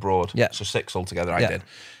 and 2 abroad. Yeah. So 6 altogether I did.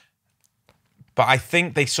 But I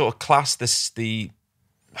think they sort of classed the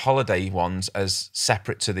holiday ones as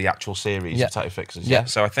separate to the actual series of Tattoo Fixers. Yeah.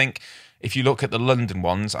 So I think if you look at the London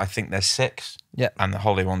ones, I think there's 6. Yeah. And the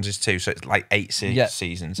holiday ones is 2. So it's like 8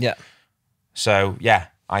 seasons. Yeah. So yeah.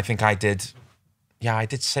 I think I did 6, I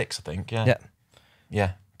think,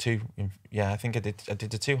 Yeah, 2, I think I did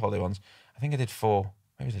the 2 holiday ones. I think I did 4,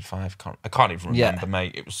 maybe I did 5, I can't even remember,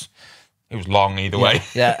 mate. It was long either way.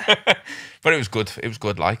 Yeah. But it was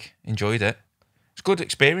good, like, enjoyed it. It's a good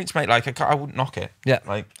experience, mate, like, I wouldn't knock it. Yeah.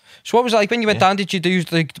 Like, so what was it like when you went down? Did you do,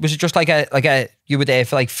 like, was it just like a you were there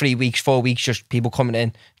for like 3 weeks, 4 weeks, just people coming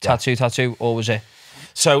in, tattoo, or was it?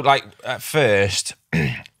 So like at first,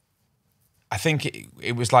 I think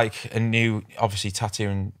it was like a new, obviously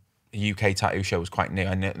tattooing, the UK tattoo show was quite new.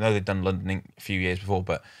 I know they'd done London a few years before,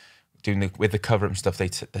 but with the cover up and stuff,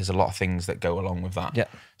 there's a lot of things that go along with that. Yeah.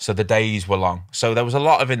 So the days were long. So there was a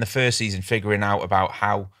lot of in the first season figuring out about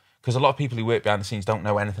how, because a lot of people who work behind the scenes don't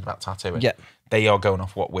know anything about tattooing. Yeah. They are going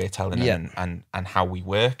off what we're telling them and how we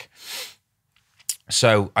work.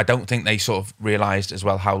 So I don't think they sort of realised as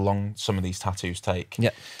well how long some of these tattoos take.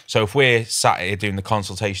 Yeah. So if we're sat here doing the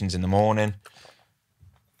consultations in the morning,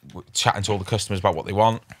 chatting to all the customers about what they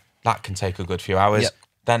want, that can take a good few hours. Yep.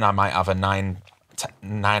 Then I might have a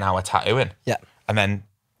 9-hour tattooing. Yeah. And then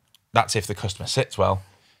that's if the customer sits well.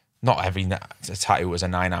 Not every tattoo was a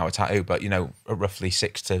 9-hour tattoo, but, you know, roughly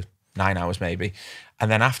 6 to 9 hours maybe. And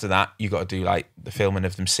then after that, you got to do like the filming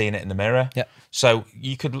of them seeing it in the mirror. Yeah. So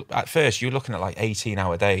you could, at first, you're looking at like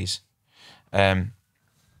 18-hour days. And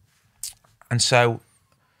so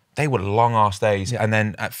they were long-ass days. Yeah. And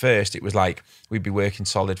then at first, it was like we'd be working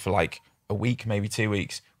solid for like a week, maybe 2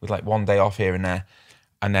 weeks, with like one day off here and there.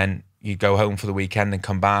 And then you go home for the weekend and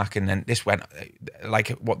come back. And then this went, like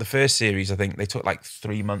what the first series, I think they took like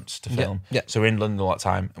 3 months to film. Yeah. So we're in London all that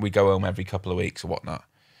time. And we go home every couple of weeks or whatnot.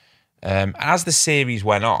 As the series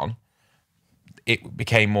went on, it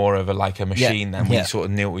became more of a machine. Then we sort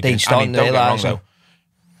of knew what we did. I mean, don't get me wrong though.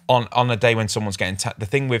 On a day when someone's getting the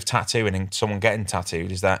thing with tattooing and someone getting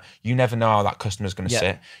tattooed is that you never know how that customer's going to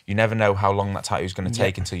sit. You never know how long that tattoo is going to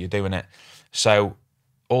take until you're doing it. So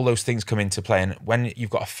all those things come into play, and when you've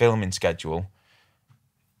got a filming schedule,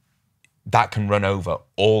 that can run over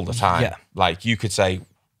all the time. Yeah. Like you could say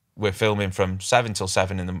we're filming from 7 till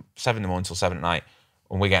 7 in the morning till 7 at night,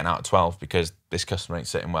 and we're getting out at 12 because this customer ain't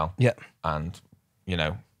sitting well. Yeah. And you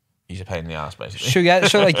know, he's a pain in the ass basically. So yeah,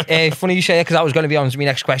 so like funny you say it, because that was going to be on to my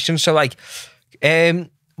next question. So like,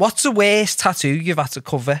 what's the worst tattoo you've had to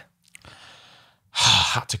cover?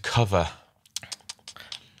 Had to cover.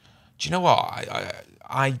 Do you know what?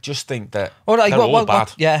 I just think that they're all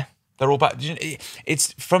bad. Yeah. They're all bad.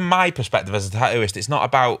 It's from my perspective as a tattooist, it's not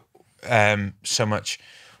about so much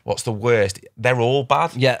what's the worst. They're all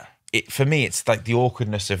bad. Yeah. For me, it's like the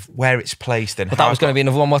awkwardness of where it's placed and. But that was going to be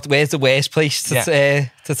another one. Where's the worst place to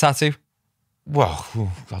tattoo? Well,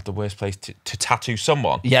 God, the worst place to tattoo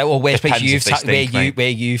someone. Yeah, well, worst place where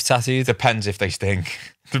you've tattooed. Depends if they stink.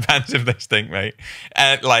 Depends if they stink, mate.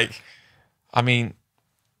 Like, I mean,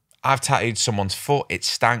 I've tattooed someone's foot. It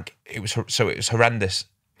stank. It was horrendous.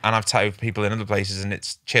 And I've tattooed people in other places, and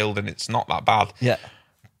it's chilled, and it's not that bad. Yeah.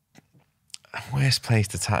 Worst place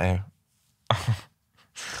to tattoo.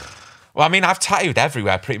 Well, I mean, I've tattooed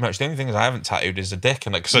everywhere pretty much. The only thing is I haven't tattooed is a dick,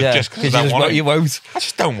 and because I don't want it. You won't. I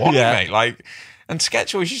just don't want it, mate. Like, and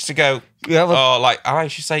Sketch always used to go, I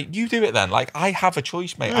should say, you do it then. Like, I have a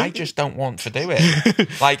choice, mate. I just don't want to do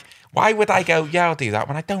it. Like, why would I go? Yeah, I'll do that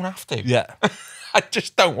when I don't have to. Yeah. I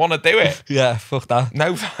just don't want to do it. Yeah, fuck that.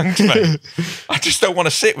 No thanks, mate. I just don't want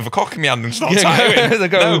to sit with a cock in my hand and start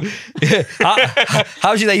tattooing. No.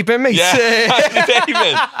 How's your day been, mate? Yeah, how's your day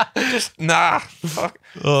been? Just, nah, fuck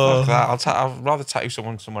that. I'd rather tattoo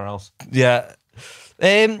someone somewhere else. Yeah.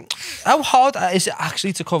 How hard is it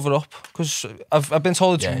actually to cover up? Because I've been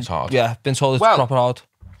told it's hard. Yeah, I've been told it's proper hard.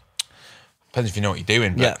 Depends if you know what you're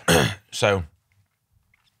doing. But, so,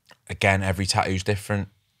 again, every tattoo's different.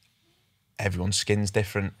 Everyone's skin's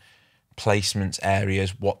different, placements,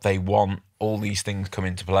 areas, what they want, all these things come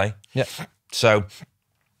into play. Yeah. So,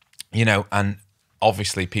 you know, and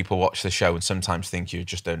obviously people watch the show and sometimes think you're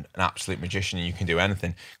just an absolute magician and you can do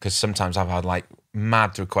anything. Because sometimes I've had like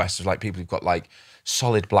mad requests of like people who've got like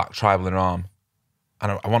solid black tribal in their arm.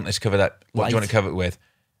 And I want this covered up. What do you want to cover it with?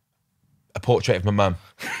 A portrait of my mum.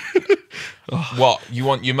 What? You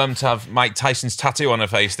want your mum to have Mike Tyson's tattoo on her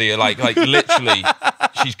face? Do you like literally?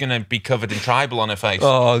 She's going to be covered in tribal on her face.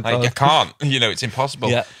 Oh, like, God. I can't. You know, it's impossible.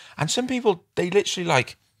 Yeah. And some people, they literally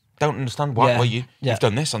like don't understand why. Well, you've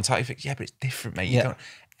done this on tattoo fix. Yeah, but it's different, mate. You don't.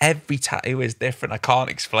 Every tattoo is different. I can't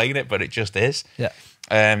explain it, but it just is.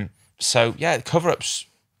 Yeah. So yeah, cover-ups,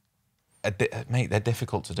 mate, they're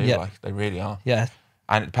difficult to do. Yeah. Like they really are. Yeah.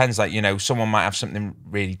 And it depends. Like, you know, someone might have something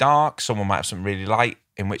really dark. Someone might have something really light.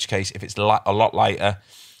 In which case, if it's a lot lighter,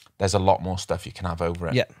 there's a lot more stuff you can have over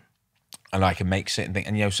it. Yeah. And I can make certain things.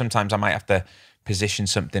 And, you know, sometimes I might have to position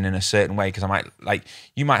something in a certain way because I might, like,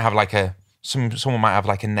 you might have like someone might have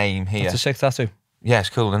like a name here. It's a sick tattoo. Yeah, it's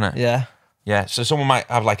cool, isn't it? Yeah. Yeah, so someone might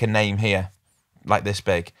have like a name here, like this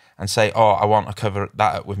big, and say, oh, I want to cover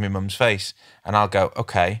that up with my mum's face. And I'll go,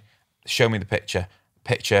 okay, show me the picture.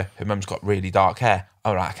 Her mum's got really dark hair.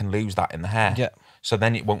 All right, I can lose that in the hair. Yeah. So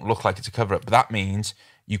then it won't look like it's a cover-up. But that means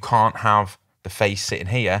you can't have the face sitting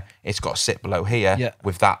here, it's got to sit below here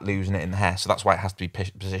with that losing it in the hair. So that's why it has to be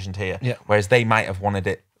positioned here. Yeah. Whereas they might have wanted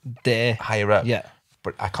it there, higher up. Yeah.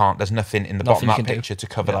 But I can't, there's nothing in the bottom of that picture to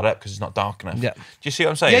cover that up because it's not dark enough. Yeah. Do you see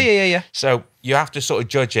what I'm saying? Yeah. So you have to sort of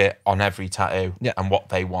judge it on every tattoo and what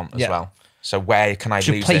they want as well. So where can I lose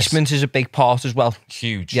this? Placement is a big part as well.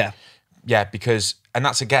 Huge. Yeah. Yeah, because, and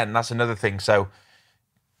that's another thing. So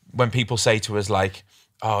when people say to us like,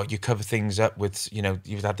 oh, you cover things up with, you know,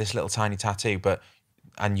 you've had this little tiny tattoo,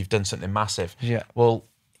 and you've done something massive. Yeah. Well,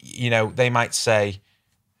 you know, they might say,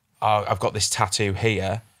 oh, I've got this tattoo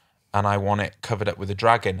here and I want it covered up with a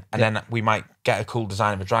dragon. And then we might get a cool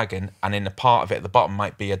design of a dragon, and in the part of it at the bottom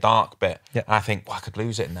might be a dark bit. Yeah. And I think, well, I could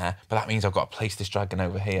lose it in there, but that means I've got to place this dragon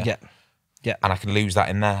over here. Yeah. Yeah. And I can lose that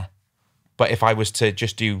in there. But if I was to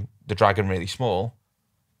just do the dragon really small,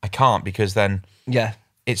 I can't, because then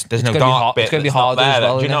there's no dark bit. It's going to be hard harder as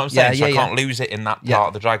well. Do you know what I'm saying? Yeah, so I can't lose it in that part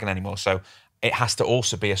of the dragon anymore. So it has to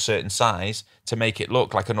also be a certain size to make it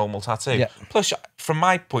look like a normal tattoo. Yeah. Plus, from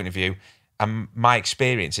my point of view, and my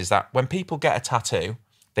experience is that when people get a tattoo,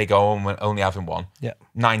 they go on only having one. Yeah.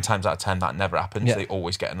 9 times out of 10, that never happens. Yeah. They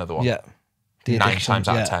always get another one. Yeah. 9 times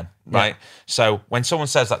out of 10, right? Yeah. So when someone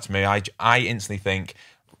says that to me, I instantly think,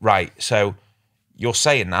 right, so you're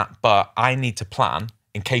saying that, but I need to plan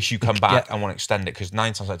in case you come back and want to extend it, because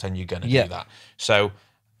 9 times out of 10, you're going to do that. So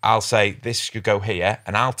I'll say, this could go here,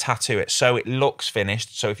 and I'll tattoo it so it looks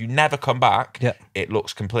finished. So if you never come back, it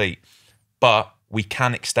looks complete. But we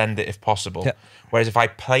can extend it if possible. Yeah. Whereas if I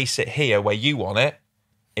place it here where you want it,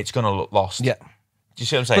 it's going to look lost. Yeah. Do you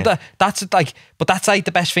see what I'm saying? But that's like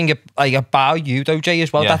the best thing about you, though, Jay,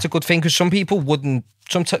 as well. Yeah. That's a good thing, because some people wouldn't.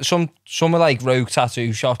 Some are like rogue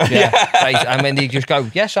tattoo shops, right? And when they just go,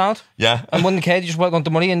 sound, and wouldn't care, they just want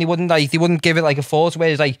the money, and they wouldn't give it like a thought.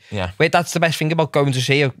 Whereas wait, that's the best thing about going to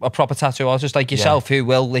see a proper tattoo artist like yourself, who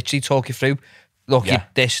will literally talk you through. Look,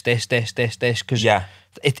 this, because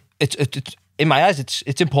it's in my eyes,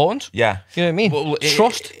 it's important. Yeah, you know what I mean. Well,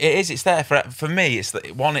 trust. It is. It's there for me.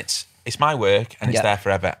 It's my work, and it's there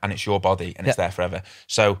forever, and it's your body, and it's there forever.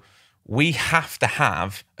 So we have to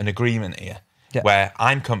have an agreement here where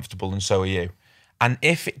I'm comfortable and so are you. And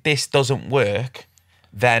if this doesn't work,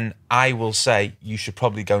 then I will say you should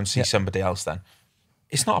probably go and see somebody else. Then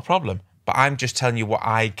it's not a problem. But I'm just telling you what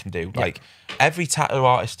I can do. Like every tattoo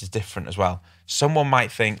artist is different as well. Someone might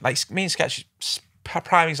think, like me and Sketch,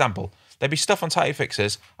 prime example. There'd be stuff on Tattoo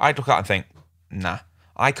Fixers, I'd look at and think, nah,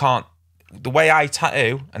 I can't. The way I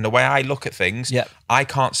tattoo and the way I look at things, I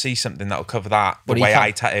can't see something that'll cover that the way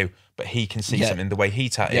I tattoo. But he can see something the way he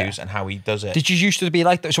tattoos and how he does it. Did you used to be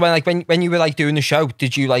like that? So when you were like doing the show,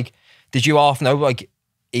 did you half know like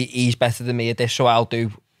he's better than me at this, so I'll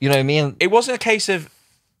do? You know what I mean? It wasn't a case of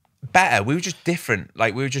better. We were just different.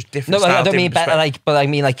 Like we were just different. No, I don't mean better. But I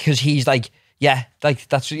mean like because he's like. Yeah, like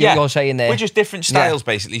that's what you're saying there. We're just different styles,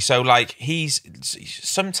 basically. So, like,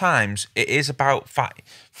 sometimes it is about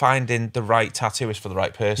finding the right tattooist for the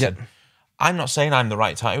right person. Yeah. I'm not saying I'm the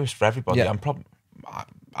right tattooist for everybody. Yeah. I'm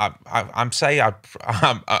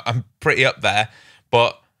pretty up there,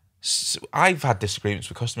 but I've had disagreements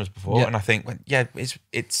with customers before, and I think,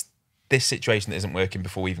 it's this situation that isn't working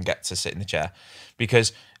before we even get to sit in the chair,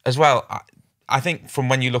 because as well, I think from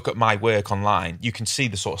when you look at my work online, you can see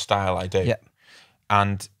the sort of style I do. Yeah.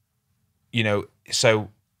 And, you know,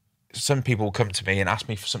 so some people will come to me and ask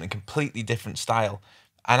me for something completely different style.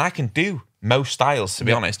 And I can do most styles, to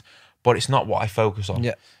be honest, but it's not what I focus on.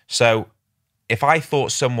 Yeah. So if I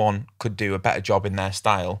thought someone could do a better job in their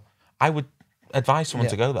style, I would advise someone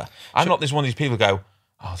to go there. I'm not this one of these people who go,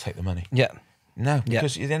 I'll take the money. Yeah. No,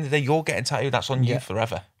 because at the end of the day, you're getting tattooed. That's on you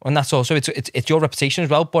forever, and that's also it's your reputation as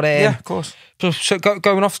well. But of course. So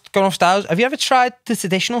going off styles, have you ever tried the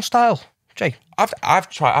traditional style, Jay? I've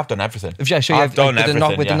tried. I've done everything. I've done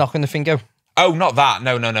everything with the knock on the finger. Oh, not that.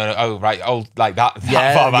 No. Oh, right. Oh, like that.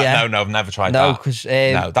 Far back. No, I've never tried that. No, because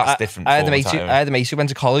that's different. I had a mate who went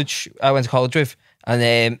to college. I went to college with,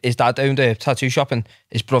 and his dad owned a tattoo shop, and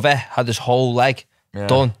his brother had his whole leg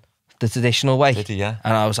done the traditional way. Did he? Yeah.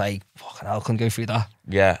 And I was like, fucking hell, I couldn't go through that.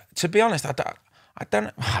 Yeah. To be honest, I don't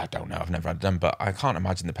know. I've never had it done, but I can't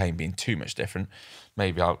imagine the pain being too much different.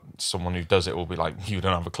 Maybe someone who does it will be like, you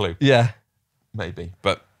don't have a clue. Yeah. Maybe.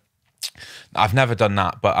 But I've never done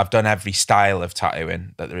that, but I've done every style of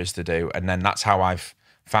tattooing that there is to do. And then that's how I've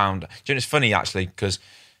found. Do you know, it's funny actually, because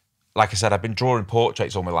like I said, I've been drawing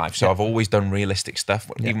portraits all my life. So I've always done realistic stuff.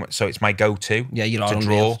 So it's my go-to to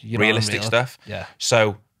draw realistic stuff. Yeah.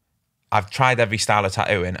 So I've tried every style of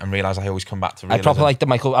tattooing and realised I always come back to realism. I probably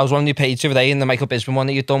like I was on your page the other day, and the Michael Bisman one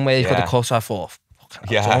that you've done where you've got the cut. I thought,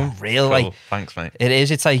 It's unreal. Cool. Like, thanks, mate. It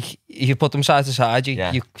is. It's like if you put them side to side,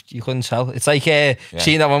 you couldn't tell. It's like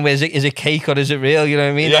seeing that one. Where is it cake or is it real? You know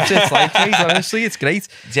what I mean? That's what it's like. Mate, honestly, it's great.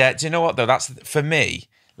 Yeah. Do you know what though? That's for me.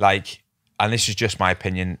 Like, and this is just my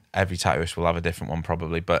opinion. Every tattooist will have a different one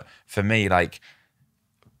probably, but for me, like,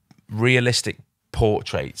 realistic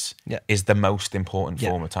portraits is the most important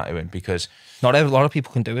form of tattooing, because not a lot of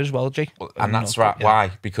people can do it as well, Jay. And that's right.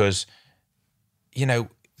 Why? Because, you know,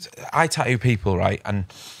 I tattoo people, right? And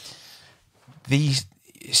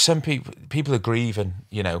some people are grieving,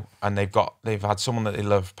 you know, and they've had someone that they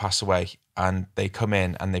love pass away, and they come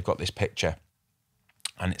in and they've got this picture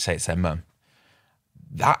and it's their mum.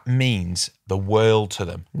 That means the world to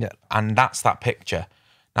them. Yeah. And that's that picture.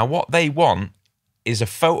 Now, what they want is a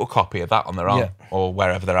photocopy of that on their arm or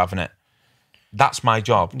wherever they're having it. That's my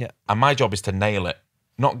job. Yeah. And my job is to nail it,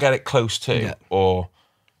 not get it close to or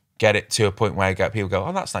get it to a point where people go,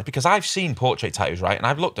 oh, that's nice. Because I've seen portrait tattoos, right? And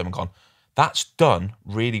I've looked at them and gone, that's done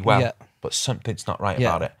really well, but something's not right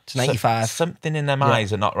about it. It's 95. Something in their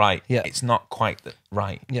eyes are not right. Yeah. It's not quite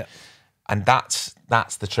right. Yeah. And that's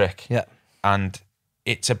the trick. Yeah. And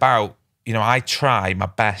it's about, you know, I try my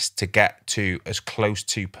best to get to as close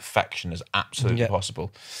to perfection as absolutely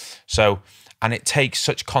possible. So, and it takes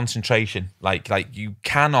such concentration. Like you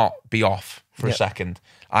cannot be off for a second.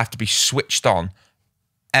 I have to be switched on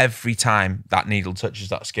every time that needle touches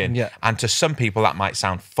that skin. Yeah. And to some people that might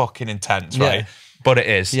sound fucking intense, right? But it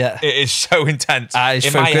is. Yeah. It is so intense.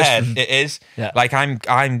 In my head, it is. Yeah. Like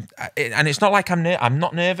and it's not like I'm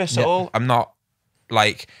not nervous at all. I'm not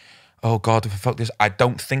like, oh God, if I fuck this, I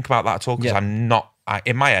don't think about that at all, because I'm not,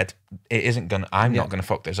 in my head, I'm not gonna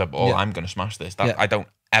fuck this up, or I'm gonna smash this. I don't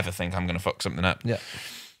ever think I'm gonna fuck something up. Yeah.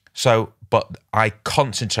 So, but I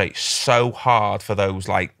concentrate so hard for those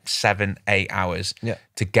like 7-8 hours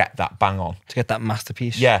to get that bang on. To get that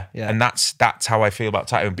masterpiece. Yeah. And that's how I feel about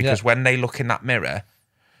tattooing, because when they look in that mirror,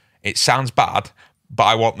 it sounds bad, but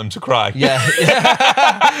I want them to cry. Yeah.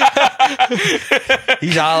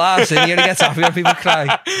 He's all ass and he only gets happy when people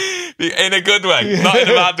cry. In a good way, not in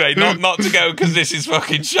a bad way. Not to go, because this is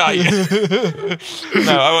fucking shite.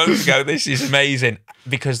 No, I want them to go, this is amazing.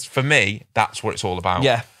 Because for me, that's what it's all about.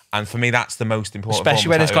 Yeah. And for me, that's the most important. Especially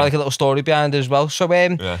when it's got like a little story behind it as well. So,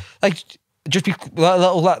 like, just a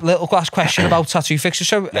little last question about tattoo fixes.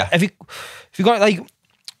 So, have you got like,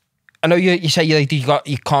 I know you say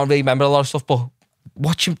you can't really remember a lot of stuff, but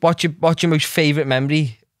what's your most favourite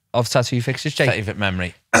memory of tattoo fixes, Jay? Favourite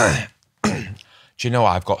memory. Do you know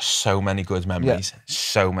what? I've got so many good memories.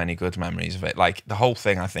 So many good memories of it. Like, the whole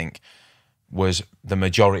thing, I think, was the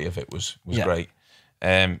majority of it was great.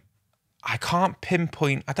 I can't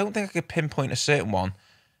pinpoint. I don't think I could pinpoint a certain one.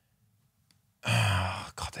 Oh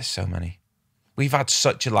God, there's so many. We've had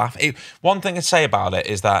such a laugh. One thing I'd say about it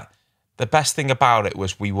is that the best thing about it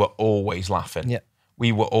was we were always laughing. Yeah.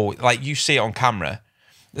 We were always, like, you see it on camera.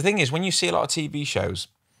 The thing is, when you see a lot of TV shows,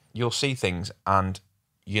 you'll see things and,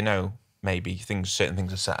 you know, maybe certain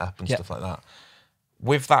things are set up and stuff like that.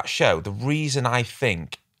 With that show, the reason I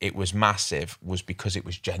think it was massive was because it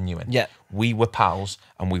was genuine. Yeah. We were pals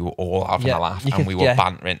and we were all having a laugh and we were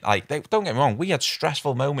bantering. Like, don't get me wrong, we had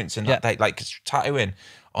stressful moments in that day. Like, 'cause tattooing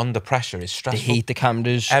under pressure is stressful. The heat, the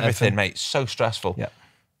cameras, everything, mate, so stressful. Yeah.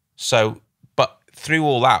 So, but through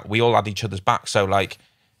all that, we all had each other's back. So, like,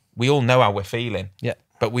 we all know how we're feeling. Yeah.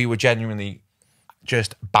 But we were genuinely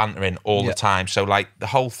just bantering all the time. So, like, the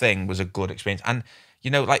whole thing was a good experience. And, you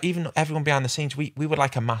know, like, even everyone behind the scenes, we were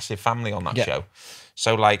like a massive family on that show.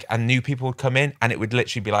 So, like, and new people would come in and it would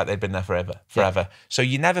literally be like they'd been there forever. Yeah. So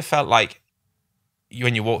you never felt like,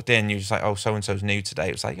 when you walked in, you were just like, oh, so-and-so's new today.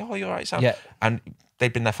 It was like, oh, you're right, Sam. Yeah. And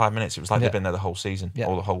they'd been there 5 minutes. It was like they'd been there the whole season,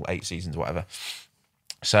 or the whole 8 seasons, whatever.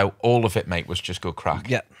 So all of it, mate, was just good crack.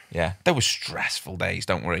 Yeah. Yeah. There were stressful days,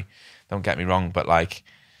 don't worry. Don't get me wrong, but, like,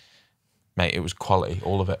 mate, it was quality,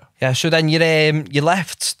 all of it. Yeah, so then you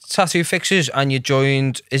left Tattoo Fixers and you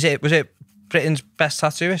joined, was it Britain's Best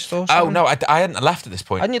Tattooist or something? Oh, no, I hadn't left at this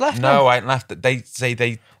point. Hadn't you left? No, I hadn't left. They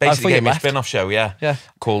basically gave me a spin-off show,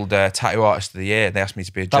 called Tattoo Artist of the Year. They asked me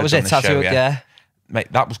to be a judge on the show. Yeah.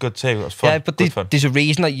 Mate, that was good too. It was fun. Yeah, but there's a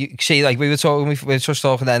reason that you see, like, we were just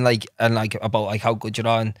talking then, like, and like about like how good you're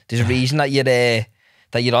on. There's a reason that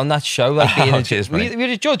you're on that show, like, being cheers, were you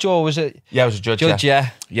a judge, or was it? Yeah, I was a judge.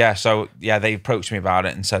 Yeah. So they approached me about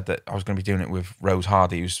it and said that I was going to be doing it with Rose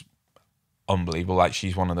Hardy, who's unbelievable. Like,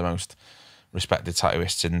 she's one of the most respected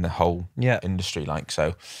tattooists in the whole industry. Like,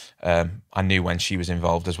 so I knew when she was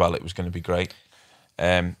involved as well, it was going to be great.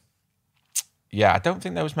 Yeah, I don't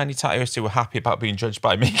think there was many tattooists who were happy about being judged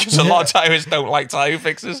by me, because a lot of tattooists don't like tattoo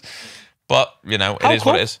fixers. But, you know, it is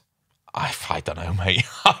what it is. I don't know, mate.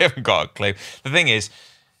 I haven't got a clue. The thing is,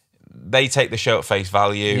 they take the show at face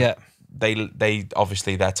value. Yeah. They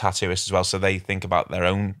obviously they're tattooists as well, so they think about their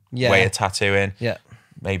own way of tattooing. Yeah.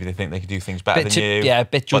 Maybe they think they can do things better than you. Yeah, a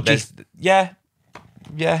bit judgy. Yeah,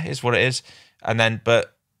 it's what it is. And then,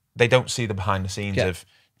 but they don't see the behind the scenes of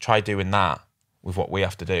try doing that with what we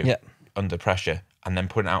have to do under pressure, and then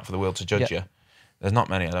putting it out for the world to judge you. There's not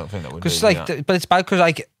many, I don't think, that would do that. But it's bad because,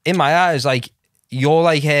 like, in my eyes, like, you're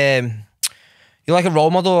like a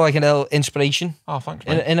role model, like an little inspiration. Oh, thanks,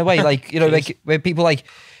 mate. In a way, like, you know, like where people like,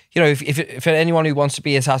 you know, if anyone who wants to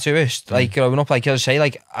be a tattooist, like growing up, like I say,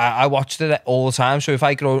 like I watched it all the time. So if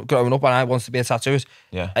I growing up and I wanted to be a tattooist,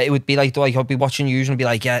 it would be like I'd be watching you and be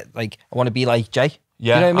like, I want to be like Jay.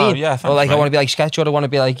 Yeah, you know what I mean? Yeah, thanks, or like mate. I want to be like Sketch, or I want to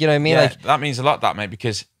be like, you know what I mean? Yeah, like that means a lot, that, mate,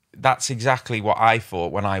 because that's exactly what I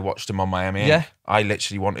thought when I watched him on Miami. Yeah, I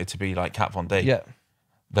literally wanted to be like Kat Von D. Yeah.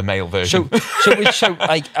 The male version. So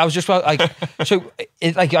like I was just like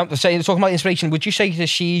like I'm saying, talking about inspiration. Would you say that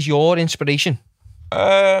she's your inspiration?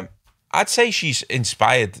 I'd say she's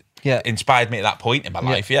inspired me at that point in my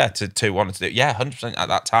life. Yeah, to want to do it. Yeah, 100% at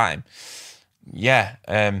that time. Yeah,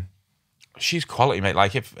 she's quality, mate.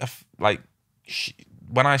 Like if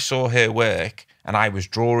when I saw her work and I was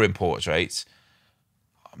drawing portraits,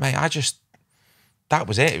 mate, that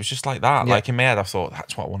was it. It was just like that. Yeah. Like in my head, I thought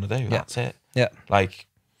that's what I want to do. That's it. Yeah. Like,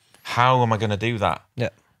 how am I going to do that? Yeah.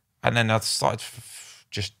 And then I started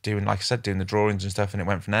just doing, like I said, doing the drawings and stuff, and it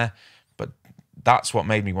went from there. But that's what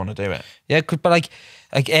made me want to do it. Yeah, but like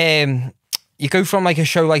you go from like a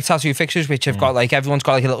show like Tattoo Fixers, which have got like, everyone's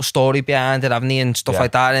got like a little story behind it, haven't they, and stuff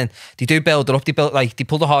like that, and they do build it up. They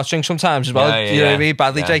pull the heartstrings sometimes as well. You know what I mean?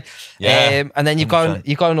 Badly, Jay. Yeah. And then you've got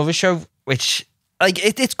another show which, like,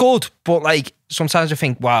 it's good, but like sometimes I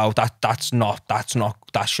think, wow,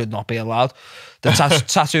 that should not be allowed. The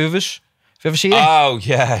Tattoovers. Have you ever seen it? Oh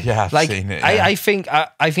yeah, I've seen it. Yeah.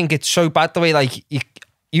 I think it's so bad the way, like,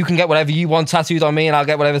 you can get whatever you want tattooed on me, and I'll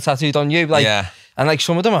get whatever tattooed on you. Like, and like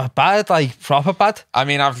some of them are bad, like proper bad. I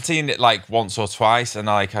mean, I've seen it like once or twice, and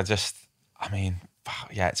like it's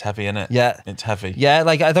heavy, isn't it? Yeah, it's heavy. Yeah,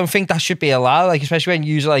 like I don't think that should be allowed. Like, especially when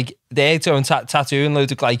you use like their own tattoo and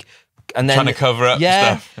loads of like. And then trying to cover up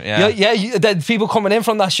stuff. Yeah. Then people coming in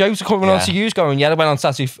from that show coming on to you going, I went on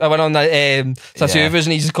Tattoovers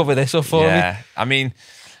and he just covered this up for me. Yeah. I mean,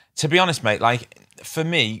 to be honest, mate, like for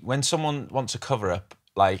me, when someone wants a cover up,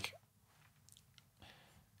 like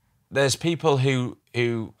there's people who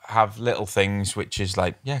have little things which is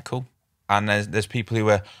like, yeah, cool. And there's people who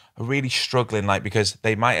are really struggling, like, because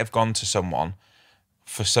they might have gone to someone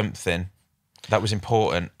for something that was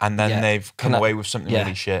important, and then they've come away with something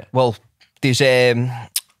really shit. Well, there's I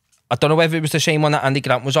don't know whether it was the same one that Andy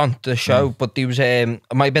Grant was on the show, but there was it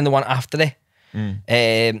might have been the one after it.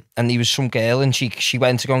 And there was some girl, and she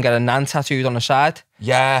went to go and get a nan tattooed on the side.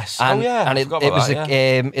 Yes. And, and it was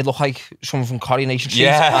it looked like someone from Coronation Street.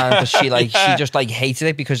 And she just like hated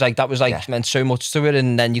it because like that was like meant so much to her,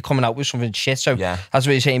 and then you're coming out with something shit. So as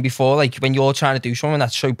we were saying before, like when you're trying to do something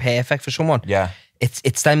that's so perfect for someone,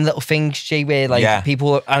 it's them little things, Jay, where like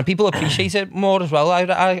people appreciate it more as well.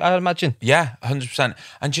 I imagine. Yeah, 100%.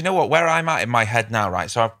 And do you know what? Where I'm at in my head now, right?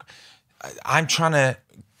 So I'm trying to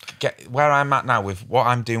get where I'm at now with what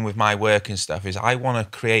I'm doing with my work and stuff. Is I want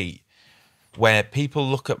to create where people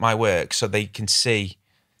look at my work so they can see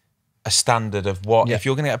a standard of what if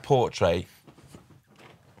you're going to get a portrait.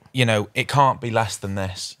 You know, it can't be less than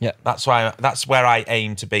this. Yeah, that's where I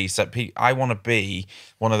aim to be. So I want to be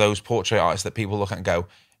one of those portrait artists that people look at and go,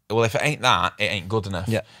 well, if it ain't that, it ain't good enough.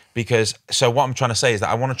 Yeah. Because so what I'm trying to say is that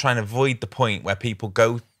I want to try and avoid the point where people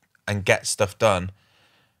go and get stuff done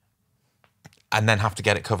and then have to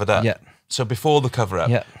get it covered up. Yeah. So before the cover up.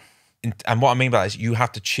 Yeah. And what I mean by that is you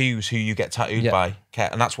have to choose who you get tattooed by,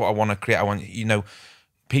 and that's what I want to create. I want,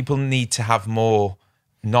 people need to have more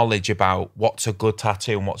knowledge about what's a good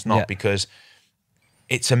tattoo and what's not, because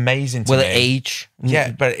it's amazing to me. Will it age?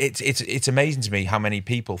 Yeah, but it's amazing to me how many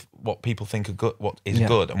what people think are good, what is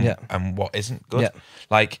good, and what isn't good. Yeah.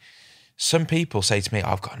 Like some people say to me,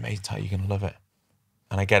 "I've got an amazing tattoo, you're gonna love it,"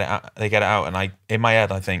 and I get it out. They get it out, and in my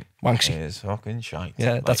head I think, "Wanksy, it's fucking shite."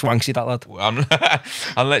 Yeah, like, that's wanksy, that lad.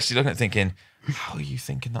 I'm literally looking at it thinking, "How are you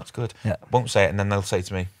thinking that's good?" Yeah. Won't say it, and then they'll say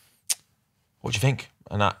to me, "What do you think?"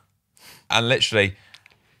 And literally,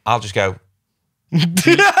 I'll just go.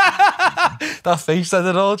 That face said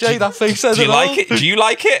it all, Jay. That face said it all. Do you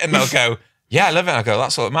like it? And they'll go, yeah, I love it. And I go,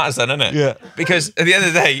 that's all that matters then, isn't it? Yeah. Because at the end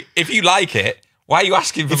of the day, if you like it, why are you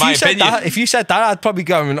asking for my opinion? If you said that, I'd probably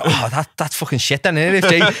go, that's fucking shit then,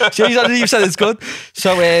 isn't it? If Jay said it's good.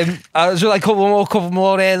 So there's like a couple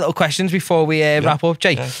more little questions before we wrap up,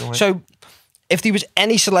 Jay. Yeah, so if there was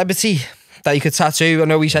any celebrity that you could tattoo, I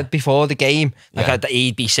know we said before the game, like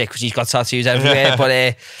he'd be sick because he's got tattoos everywhere. But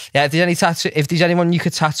if there's anyone you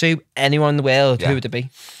could tattoo, anyone in the world, who would it be?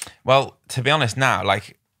 Well, to be honest, now,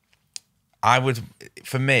 like,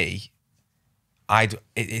 for me,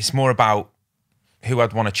 it's more about who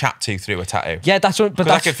I'd want to chat to through a tattoo. Yeah, that's what. But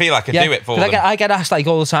I could feel I could do it for them. I get asked like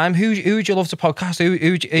all the time, who would you love to podcast?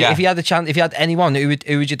 If you had the chance, if you had anyone, who would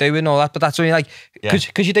you do and all that? But that's only like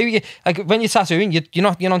because you like when you're tattooing, you're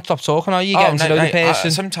not stop talking, are you? Getting to know the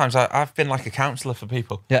person. Sometimes I've been like a counsellor for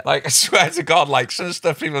people. Yeah, like I swear to God, like some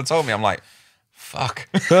stuff people have told me, I'm like, fuck,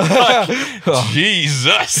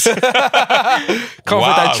 Jesus,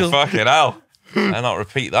 confidential. Wow, fucking hell, I'll not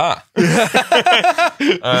repeat that.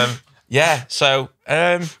 Yeah, so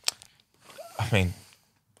I think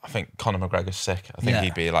Conor McGregor's sick. I think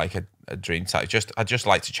he'd be like a dream tattoo. I'd just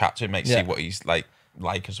like to chat to him, mate, see what he's like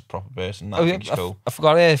as a proper person. I think he's cool. I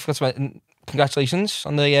forgot to mention, congratulations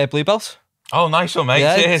on the blue belt. Oh, nice one, mate.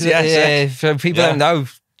 Cheers. Yeah, for people that don't know,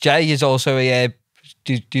 Jay is also a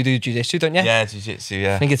do jiu-jitsu, don't you? Yeah, jiu-jitsu,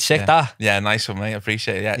 yeah. I think it's sick, that. Yeah, nice one, mate. I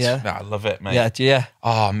appreciate it. Yeah, I love it, mate. Yeah.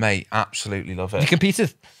 Oh, mate, absolutely love it. You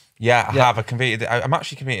competed? Yeah, I have. I competed. I'm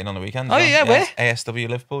actually competing on the weekend. Oh, yeah, where? ASW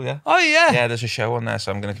Liverpool, yeah. Oh, yeah. Yeah, there's a show on there,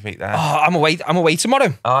 so I'm going to compete there. Oh, I'm away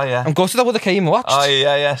tomorrow. Oh, yeah. I'm going to that with the came watched. Oh,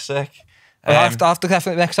 yeah, sick. After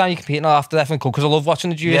definitely next time you compete, I'll have to definitely come because I love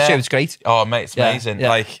watching the jiu-jitsu. It's great. Oh, mate, it's amazing. Yeah.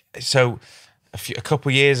 Like, so a couple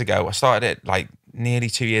of years ago, I started it like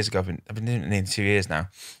nearly 2 years ago. I've been doing it nearly 2 years now.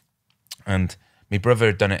 And my brother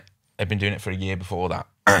had done it. I'd been doing it for a year before that.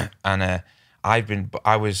 And I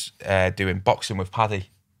was doing boxing with Paddy.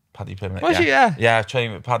 Paddy Plymouth. Was you? Yeah. Yeah, I was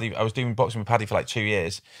training with Paddy. I was doing boxing with Paddy for like 2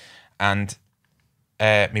 years. And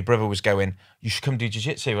my brother was going, you should come do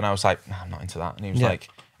jiu-jitsu. And I was like, no, I'm not into that. And he was like,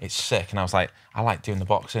 it's sick. And I was like, I like doing the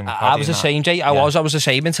boxing with Paddy. I was the same, Jay. I was the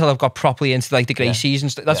same until I've got properly into like the Gracies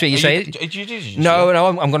and stuff. That's what you're saying. Did you do jiu-jitsu? No,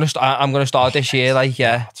 I'm gonna start this year. Like,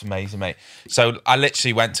 That's amazing, mate. So I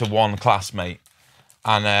literally went to one class, mate.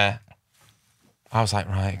 And I was like,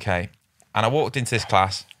 right, okay. And I walked into this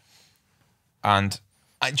class and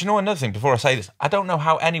do you know another thing before I say this? I don't know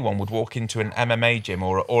how anyone would walk into an MMA gym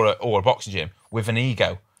or a boxing gym with an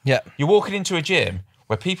ego. Yeah. You're walking into a gym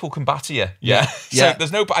where people can batter you. Yeah. So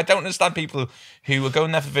there's no, I don't understand people who are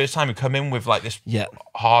going there for the first time who come in with like this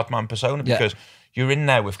hard man persona because you're in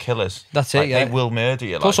there with killers. That's it, They will murder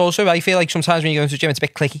you. Plus also, I feel like sometimes when you go into a gym, it's a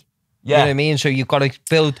bit cliquey. Yeah. You know what I mean? So you've got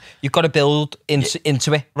to build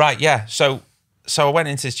into it. Right, yeah. So I went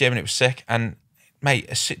into this gym and it was sick. And mate,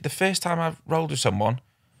 the first time I rolled with someone,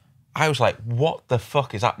 I was like, what the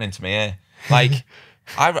fuck is happening to me here? Like,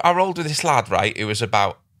 I rolled with this lad, right? It was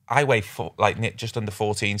about, I weigh just under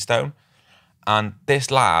 14 stone. And this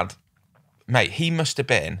lad, mate, he must have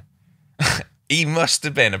been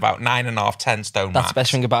about 9.5, 10 stone. That's the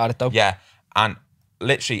best thing about it, though. Yeah. And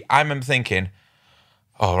literally, I remember thinking,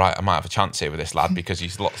 oh, right, I might have a chance here with this lad because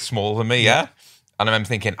he's a lot smaller than me, yeah? And I remember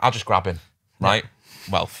thinking, I'll just grab him, right?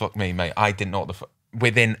 Well, fuck me, mate. I didn't know what the fuck.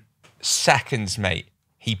 Within seconds, mate,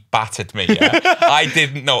 he battered me, yeah? I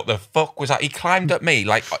didn't know what the fuck was that. He climbed up me,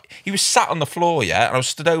 like, he was sat on the floor, yeah? And I was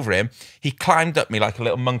stood over him. He climbed up me like a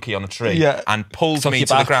little monkey on a tree and pulled me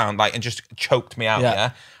to the ground, like, and just choked me out,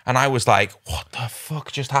 yeah? And I was like, what the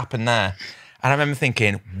fuck just happened there? And I remember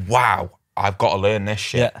thinking, wow, I've got to learn this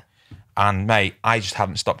shit. Yeah. And, mate, I just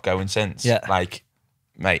haven't stopped going since. Yeah. Like,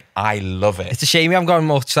 mate, I love it. It's a shame we haven't got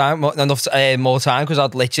more time because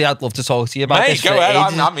I'd love to talk to you about this. Mate, go ahead.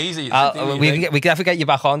 I'm easy. We can definitely get you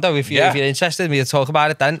back on though if you're interested. We'll talk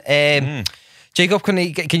about it then. Jacob, can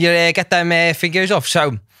you get them fingers off?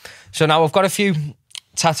 So now I've got a few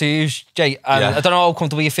tattoos, Jay, and I don't know how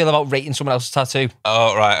comfortable you feel about rating someone else's tattoo.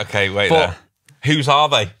 Oh right, okay, wait there. Whose are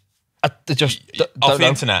they? Just off the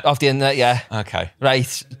internet. Off the internet, yeah. Okay. Right.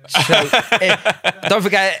 So don't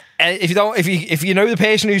forget if you know the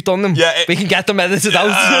person who's done them, we can get them edited out.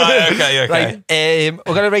 Right, okay. Right.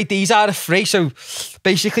 We're gonna rate these out of 3. So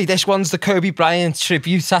basically, this one's the Kobe Bryant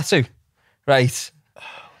tribute tattoo, right?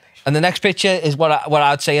 And the next picture is what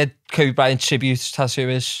I'd say a Kobe Bryant tribute tattoo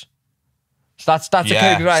is. So that's a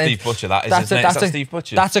Kobe Bryant. Steve Butcher, that is, isn't it? Is that Steve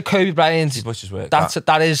Butcher? That's a Kobe Bryant. Steve Butcher's work.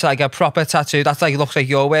 That is like a proper tattoo. That's like, it looks like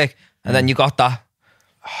your work. And then you got that.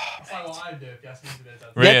 That's like what I do if you ask me to do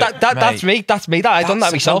that. Really? Yeah, that's me. I done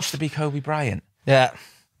that myself. To be Kobe Bryant. Yeah.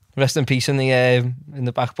 Rest in peace in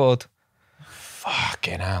the backboard.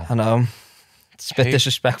 Fucking hell. I know. It's a bit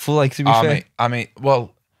disrespectful, like, to be fair. I mean,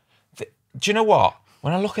 well, do you know what?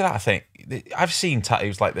 When I look at that, I think I've seen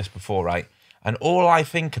tattoos like this before, right? And all I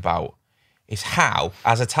think about is how,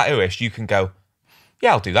 as a tattooist, you can go,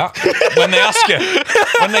 yeah, I'll do that when they ask you.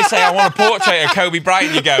 when they say, I want a portrait of Kobe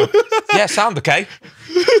Bryant, you go, yeah, sound okay.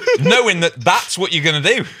 Knowing that that's what you're going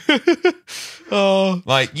to do. Oh.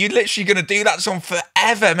 Like, you're literally going to do that to someone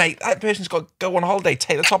forever, mate. That person's got to go on holiday,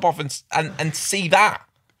 take the top off and see that.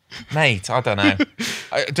 Mate, I don't know.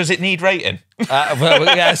 Does it need rating? Well,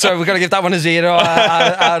 yeah, so we're going to give that one a 0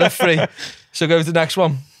 out of 3. So go to the next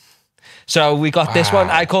one. So we got this one.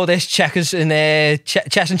 I call this checkers in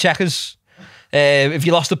chess and checkers. If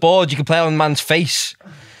you lost the board, you can play on a man's face.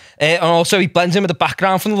 And also he blends in with the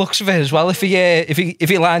background from the looks of it as well. If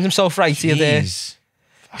he lines himself right here, there.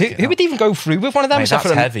 Who would even go through with one of them? Mate, that's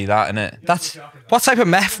heavy, that, isn't it? That's what type of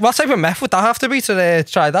meth? What type of meth would that have to be to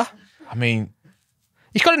try that? I mean,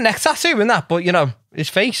 he's got a neck tattoo in that, but you know his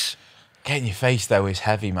face. Getting your face though is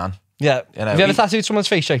heavy, man. Yeah. You know, have you ever tattooed someone's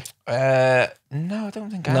face, Jay? No, I don't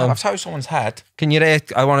think I have. I've tattooed someone's head. Can you?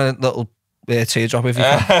 I want a little teardrop if you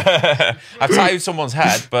can. I've tattooed someone's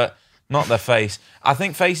head, but not their face. I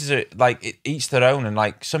think faces are like each their own, and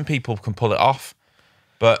like some people can pull it off,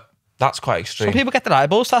 but that's quite extreme. Some people get their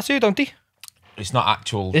eyeballs tattooed, don't they? It's not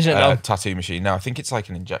actual tattoo machine. No, I think it's like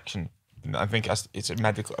an injection. I think it's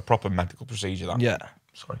a proper medical procedure. That. Yeah.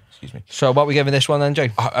 Sorry, excuse me. So what are we giving this one then,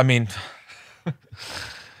 Jay? I mean,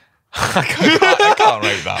 I can't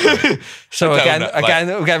rate that. Right? So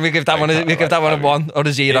again, we give that one a 1 or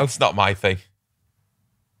a 0. It's not my thing.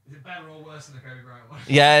 Is it better or worse than the Kobe Bryant one?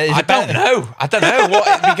 Yeah, I don't know.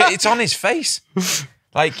 What it's on his face.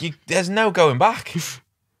 Like there's no going back.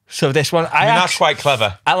 So this one, that's quite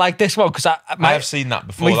clever. I like this one because I have seen that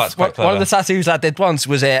before. That's quite clever. One of the tattoos I did once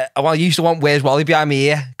was I used to want "Where's Wally" behind my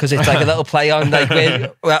ear because it's like a little play on like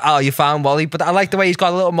you found Wally. But I like the way he's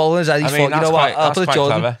got a little mole in his head. He's thought, you know what, I'll put quite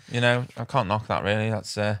Jordan. Clever. You know, I can't knock that really. That's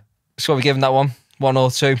so we're giving that 1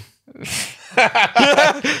 or 2. It's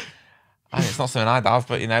not something I'd have,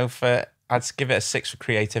 but you know, I'd give it a 6 for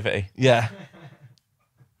creativity. Yeah.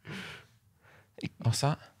 What's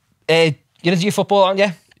that? You know, do you football, aren't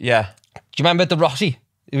you? Yeah. Do you remember the Rossi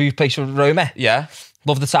who plays for Roma? Yeah.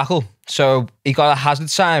 Love the tackle. So he got a hazard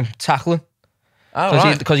sign tackling. Oh,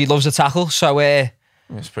 right. Because he loves the tackle. So it's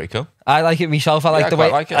pretty cool. I like it myself. I like the way,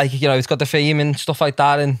 like it. Like, you know, it's got the theme and stuff like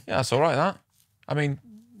that. And yeah, it's all right. That. I mean,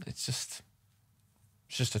 it's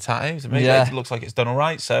just a tattoo to me. Yeah. It looks like it's done all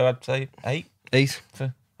right. So I'd say 8. 8.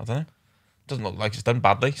 I don't know. Doesn't look like it's done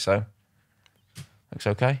badly. So looks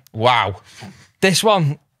okay. Wow. This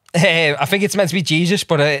one. I think it's meant to be Jesus,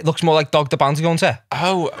 but it looks more like Dog the Bounty Hunter.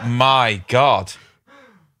 Oh my God.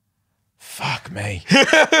 Fuck me.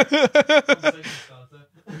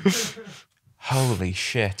 Holy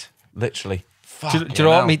shit. Literally. Do you know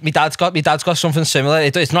what? My dad's got something similar.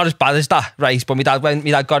 It's not as bad as that, right? But my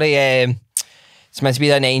dad got a it's meant to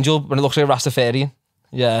be an angel, but it looks like a Rastafarian.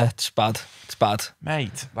 Yeah, it's bad. It's bad.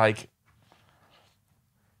 Mate, like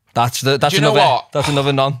that's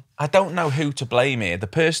another none. I don't know who to blame here. The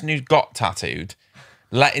person who got tattooed,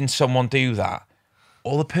 letting someone do that,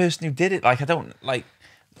 or the person who did it. Like, I don't like.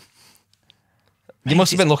 You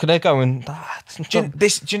must have been looking at it going,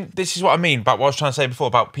 this is what I mean about what I was trying to say before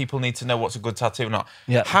about people need to know what's a good tattoo or not.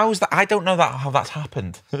 Yeah. How's that? I don't know how that's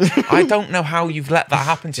happened. I don't know how you've let that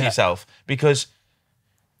happen to yourself, because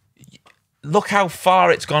look how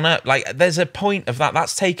far it's gone up. Like, there's a point of that.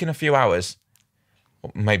 That's taken a few hours.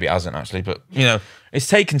 Well, maybe it hasn't actually, but you know, it's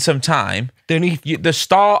taken some time. The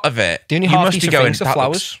start of it, the only you half must be decent going things are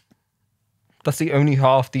flowers. That's the only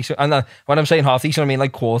half decent. And when I'm saying half decent, I mean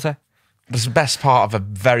like quarter. That's the best part of a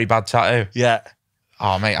very bad tattoo. Yeah.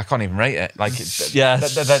 Oh mate, I can't even rate it. Like, yeah, they're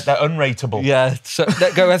unrateable. Yeah. So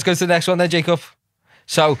let's go to the next one then, Jacob.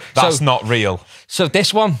 So that's not real. So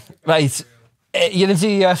this one, right? You're into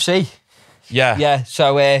the UFC. Yeah. Yeah.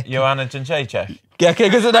 So Joanna Jędrzejczyk. Yeah, can I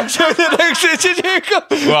go to the next picture, Jacob?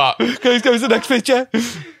 What? Can I go to the next picture?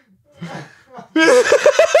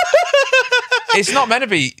 It's not meant to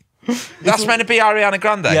be. That's meant to be Ariana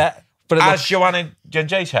Grande. Yeah. But as Joanna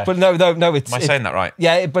Jędrzejczyk. But no. Am I saying that right?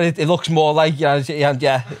 Yeah, but it looks more like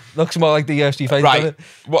it looks more like the UFC fight. Right.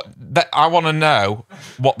 I want to know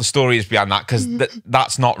what the story is behind that, because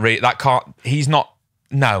that's not real. That can't. He's not.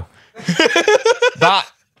 No. That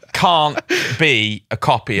can't be a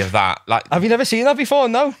copy of that. Like, have you never seen that before?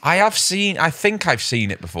 No. I have seen. I think I've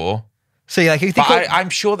seen it before. See, like, I'm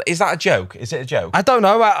sure is that a joke? Is it a joke? I don't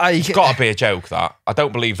know. It's got to be a joke. That I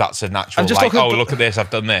don't believe that's a natural. Like, look at this, I've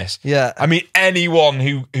done this. Yeah. I mean, anyone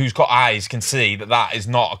who's got eyes can see that is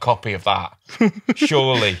not a copy of that.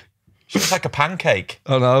 Surely, she looks like a pancake.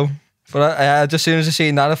 Oh no! But just as soon as I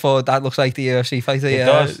seen that, I thought that looks like the UFC fighter. It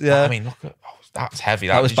does. Yeah. I mean, look at that's heavy.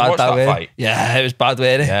 That was bad. That fight. Yeah, it was bad.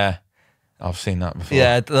 Wasn't it? Yeah, I've seen that before.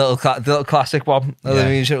 Yeah, the little classic one. The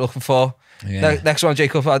music you're looking for. Next one,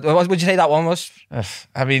 Jacob. What would you say that one was?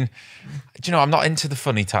 I mean, do you know, I'm not into the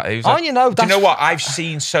funny tattoos. Oh, you know. Do you know what? I've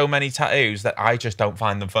seen so many tattoos that I just don't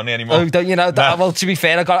find them funny anymore. Oh, don't you know? Well, to be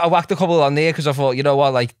fair, I whacked a couple on there because I thought, you know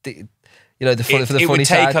what, like, the funny side. It would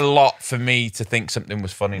take a lot for me to think something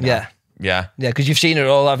was funny now. Yeah, because you've seen it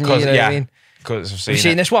all, haven't you? You know what I mean? Because I've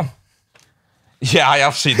seen this one. Yeah, I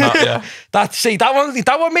have seen that. Yeah,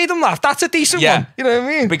 that one made them laugh. That's a decent one. You know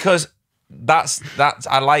what I mean? Because that's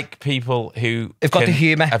I like people who have got the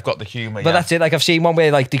humour. I've got the humour. But that's it. Like I've seen one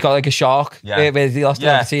where like they got like a shark. Where they lost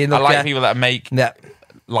their team. I like people that make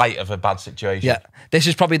light of a bad situation. Yeah, this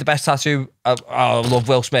is probably the best tattoo. I love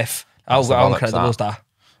Will Smith. How incredible is that?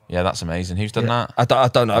 Yeah, that's amazing. Who's done that? I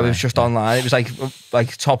don't know. It was just online. It was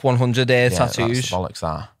like top 100 tattoos. That's bollocks,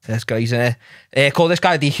 that. That's great, isn't it? Call this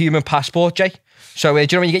guy the human passport, Jay. So do you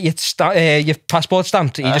know when you get your passport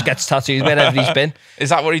stamped, he just gets tattoos wherever he's been. Is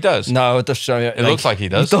that what he does? No, it does. It looks like he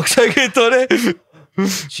does. It looks like he done it.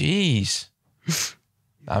 Jeez.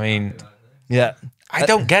 I mean, yeah. I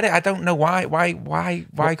don't get it. I don't know why. Why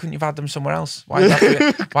couldn't you have had them somewhere else? Why does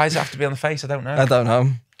it have to be on the face? I don't know. I don't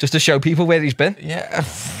know. Just to show people where he's been. Yeah.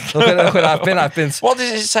 Look where I've been. What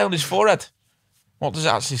does it say on his forehead? What does it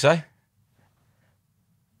actually say?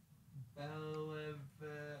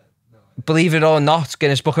 Believe it or not,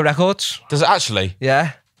 Guinness Book of Records. Does it actually?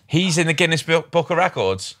 Yeah. He's in the Guinness Book of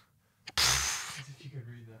Records.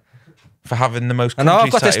 For having the most. I know,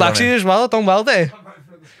 I've got dyslexia as well. I've done well there.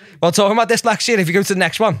 Well, talking about dyslexia, if you go to the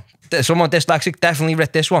next one, someone dyslexic definitely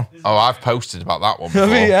read this one. Oh, I've posted about that one before.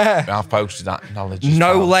 Yeah. I've posted that.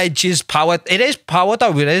 Knowledge is power. It is power,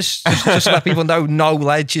 though. It is. Just to let people know,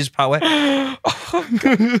 knowledge is power.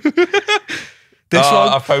 This one.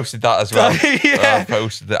 I've posted that as well. Yeah.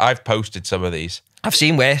 I've posted some of these. I've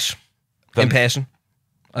seen worse in person.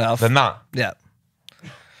 Than that? Yeah.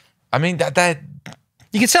 I mean,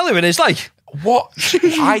 you can tell who it is, like. What?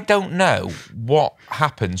 I don't know what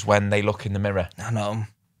happens when they look in the mirror. I know.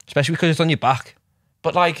 Especially because it's on your back.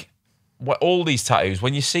 But like, all these tattoos,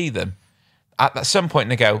 when you see them, at some point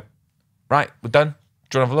they go, right, we're done.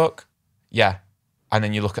 Do you want to have a look? Yeah. And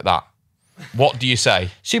then you look at that. What do you say?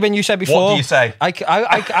 See, when you said before, what do you say? I cry,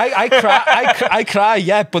 I cry,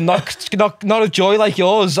 yeah, but not a joy like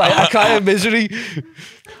yours. I cry in misery.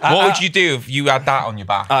 What would you do if you had that on your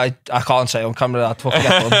back? I can't say on camera. I'd fucking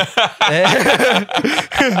get one.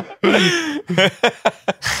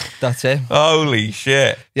 That's it. Holy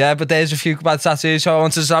shit. Yeah, but there's a few bad tattoos, so I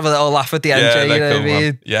wanted to have a little laugh at the end, Jay, you know what I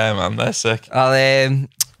mean? Yeah, man, they're sick. I'll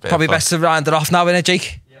probably best to round it off now, innit,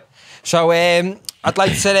 Jake? Yep. So, I'd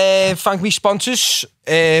like to thank me sponsors,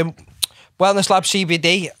 Wellness Labs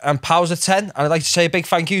CBD and Powers of 10. And I'd like to say a big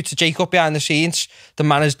thank you to Jacob behind the scenes. The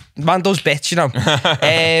man does bits, you know.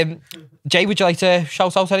 Jay, would you like to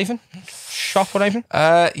shout out anything? Shop or anything?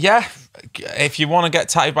 Yeah. If you want to get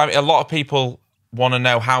tattooed by me, a lot of people want to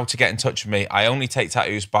know how to get in touch with me. I only take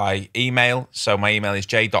tattoos by email. So my email is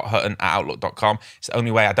j.hutton@outlook.com. It's the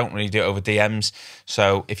only way. I don't really do it over DMs.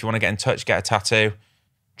 So if you want to get in touch, get a tattoo,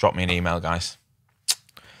 drop me an email, guys.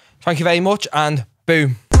 Thank you very much, and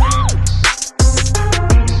boom.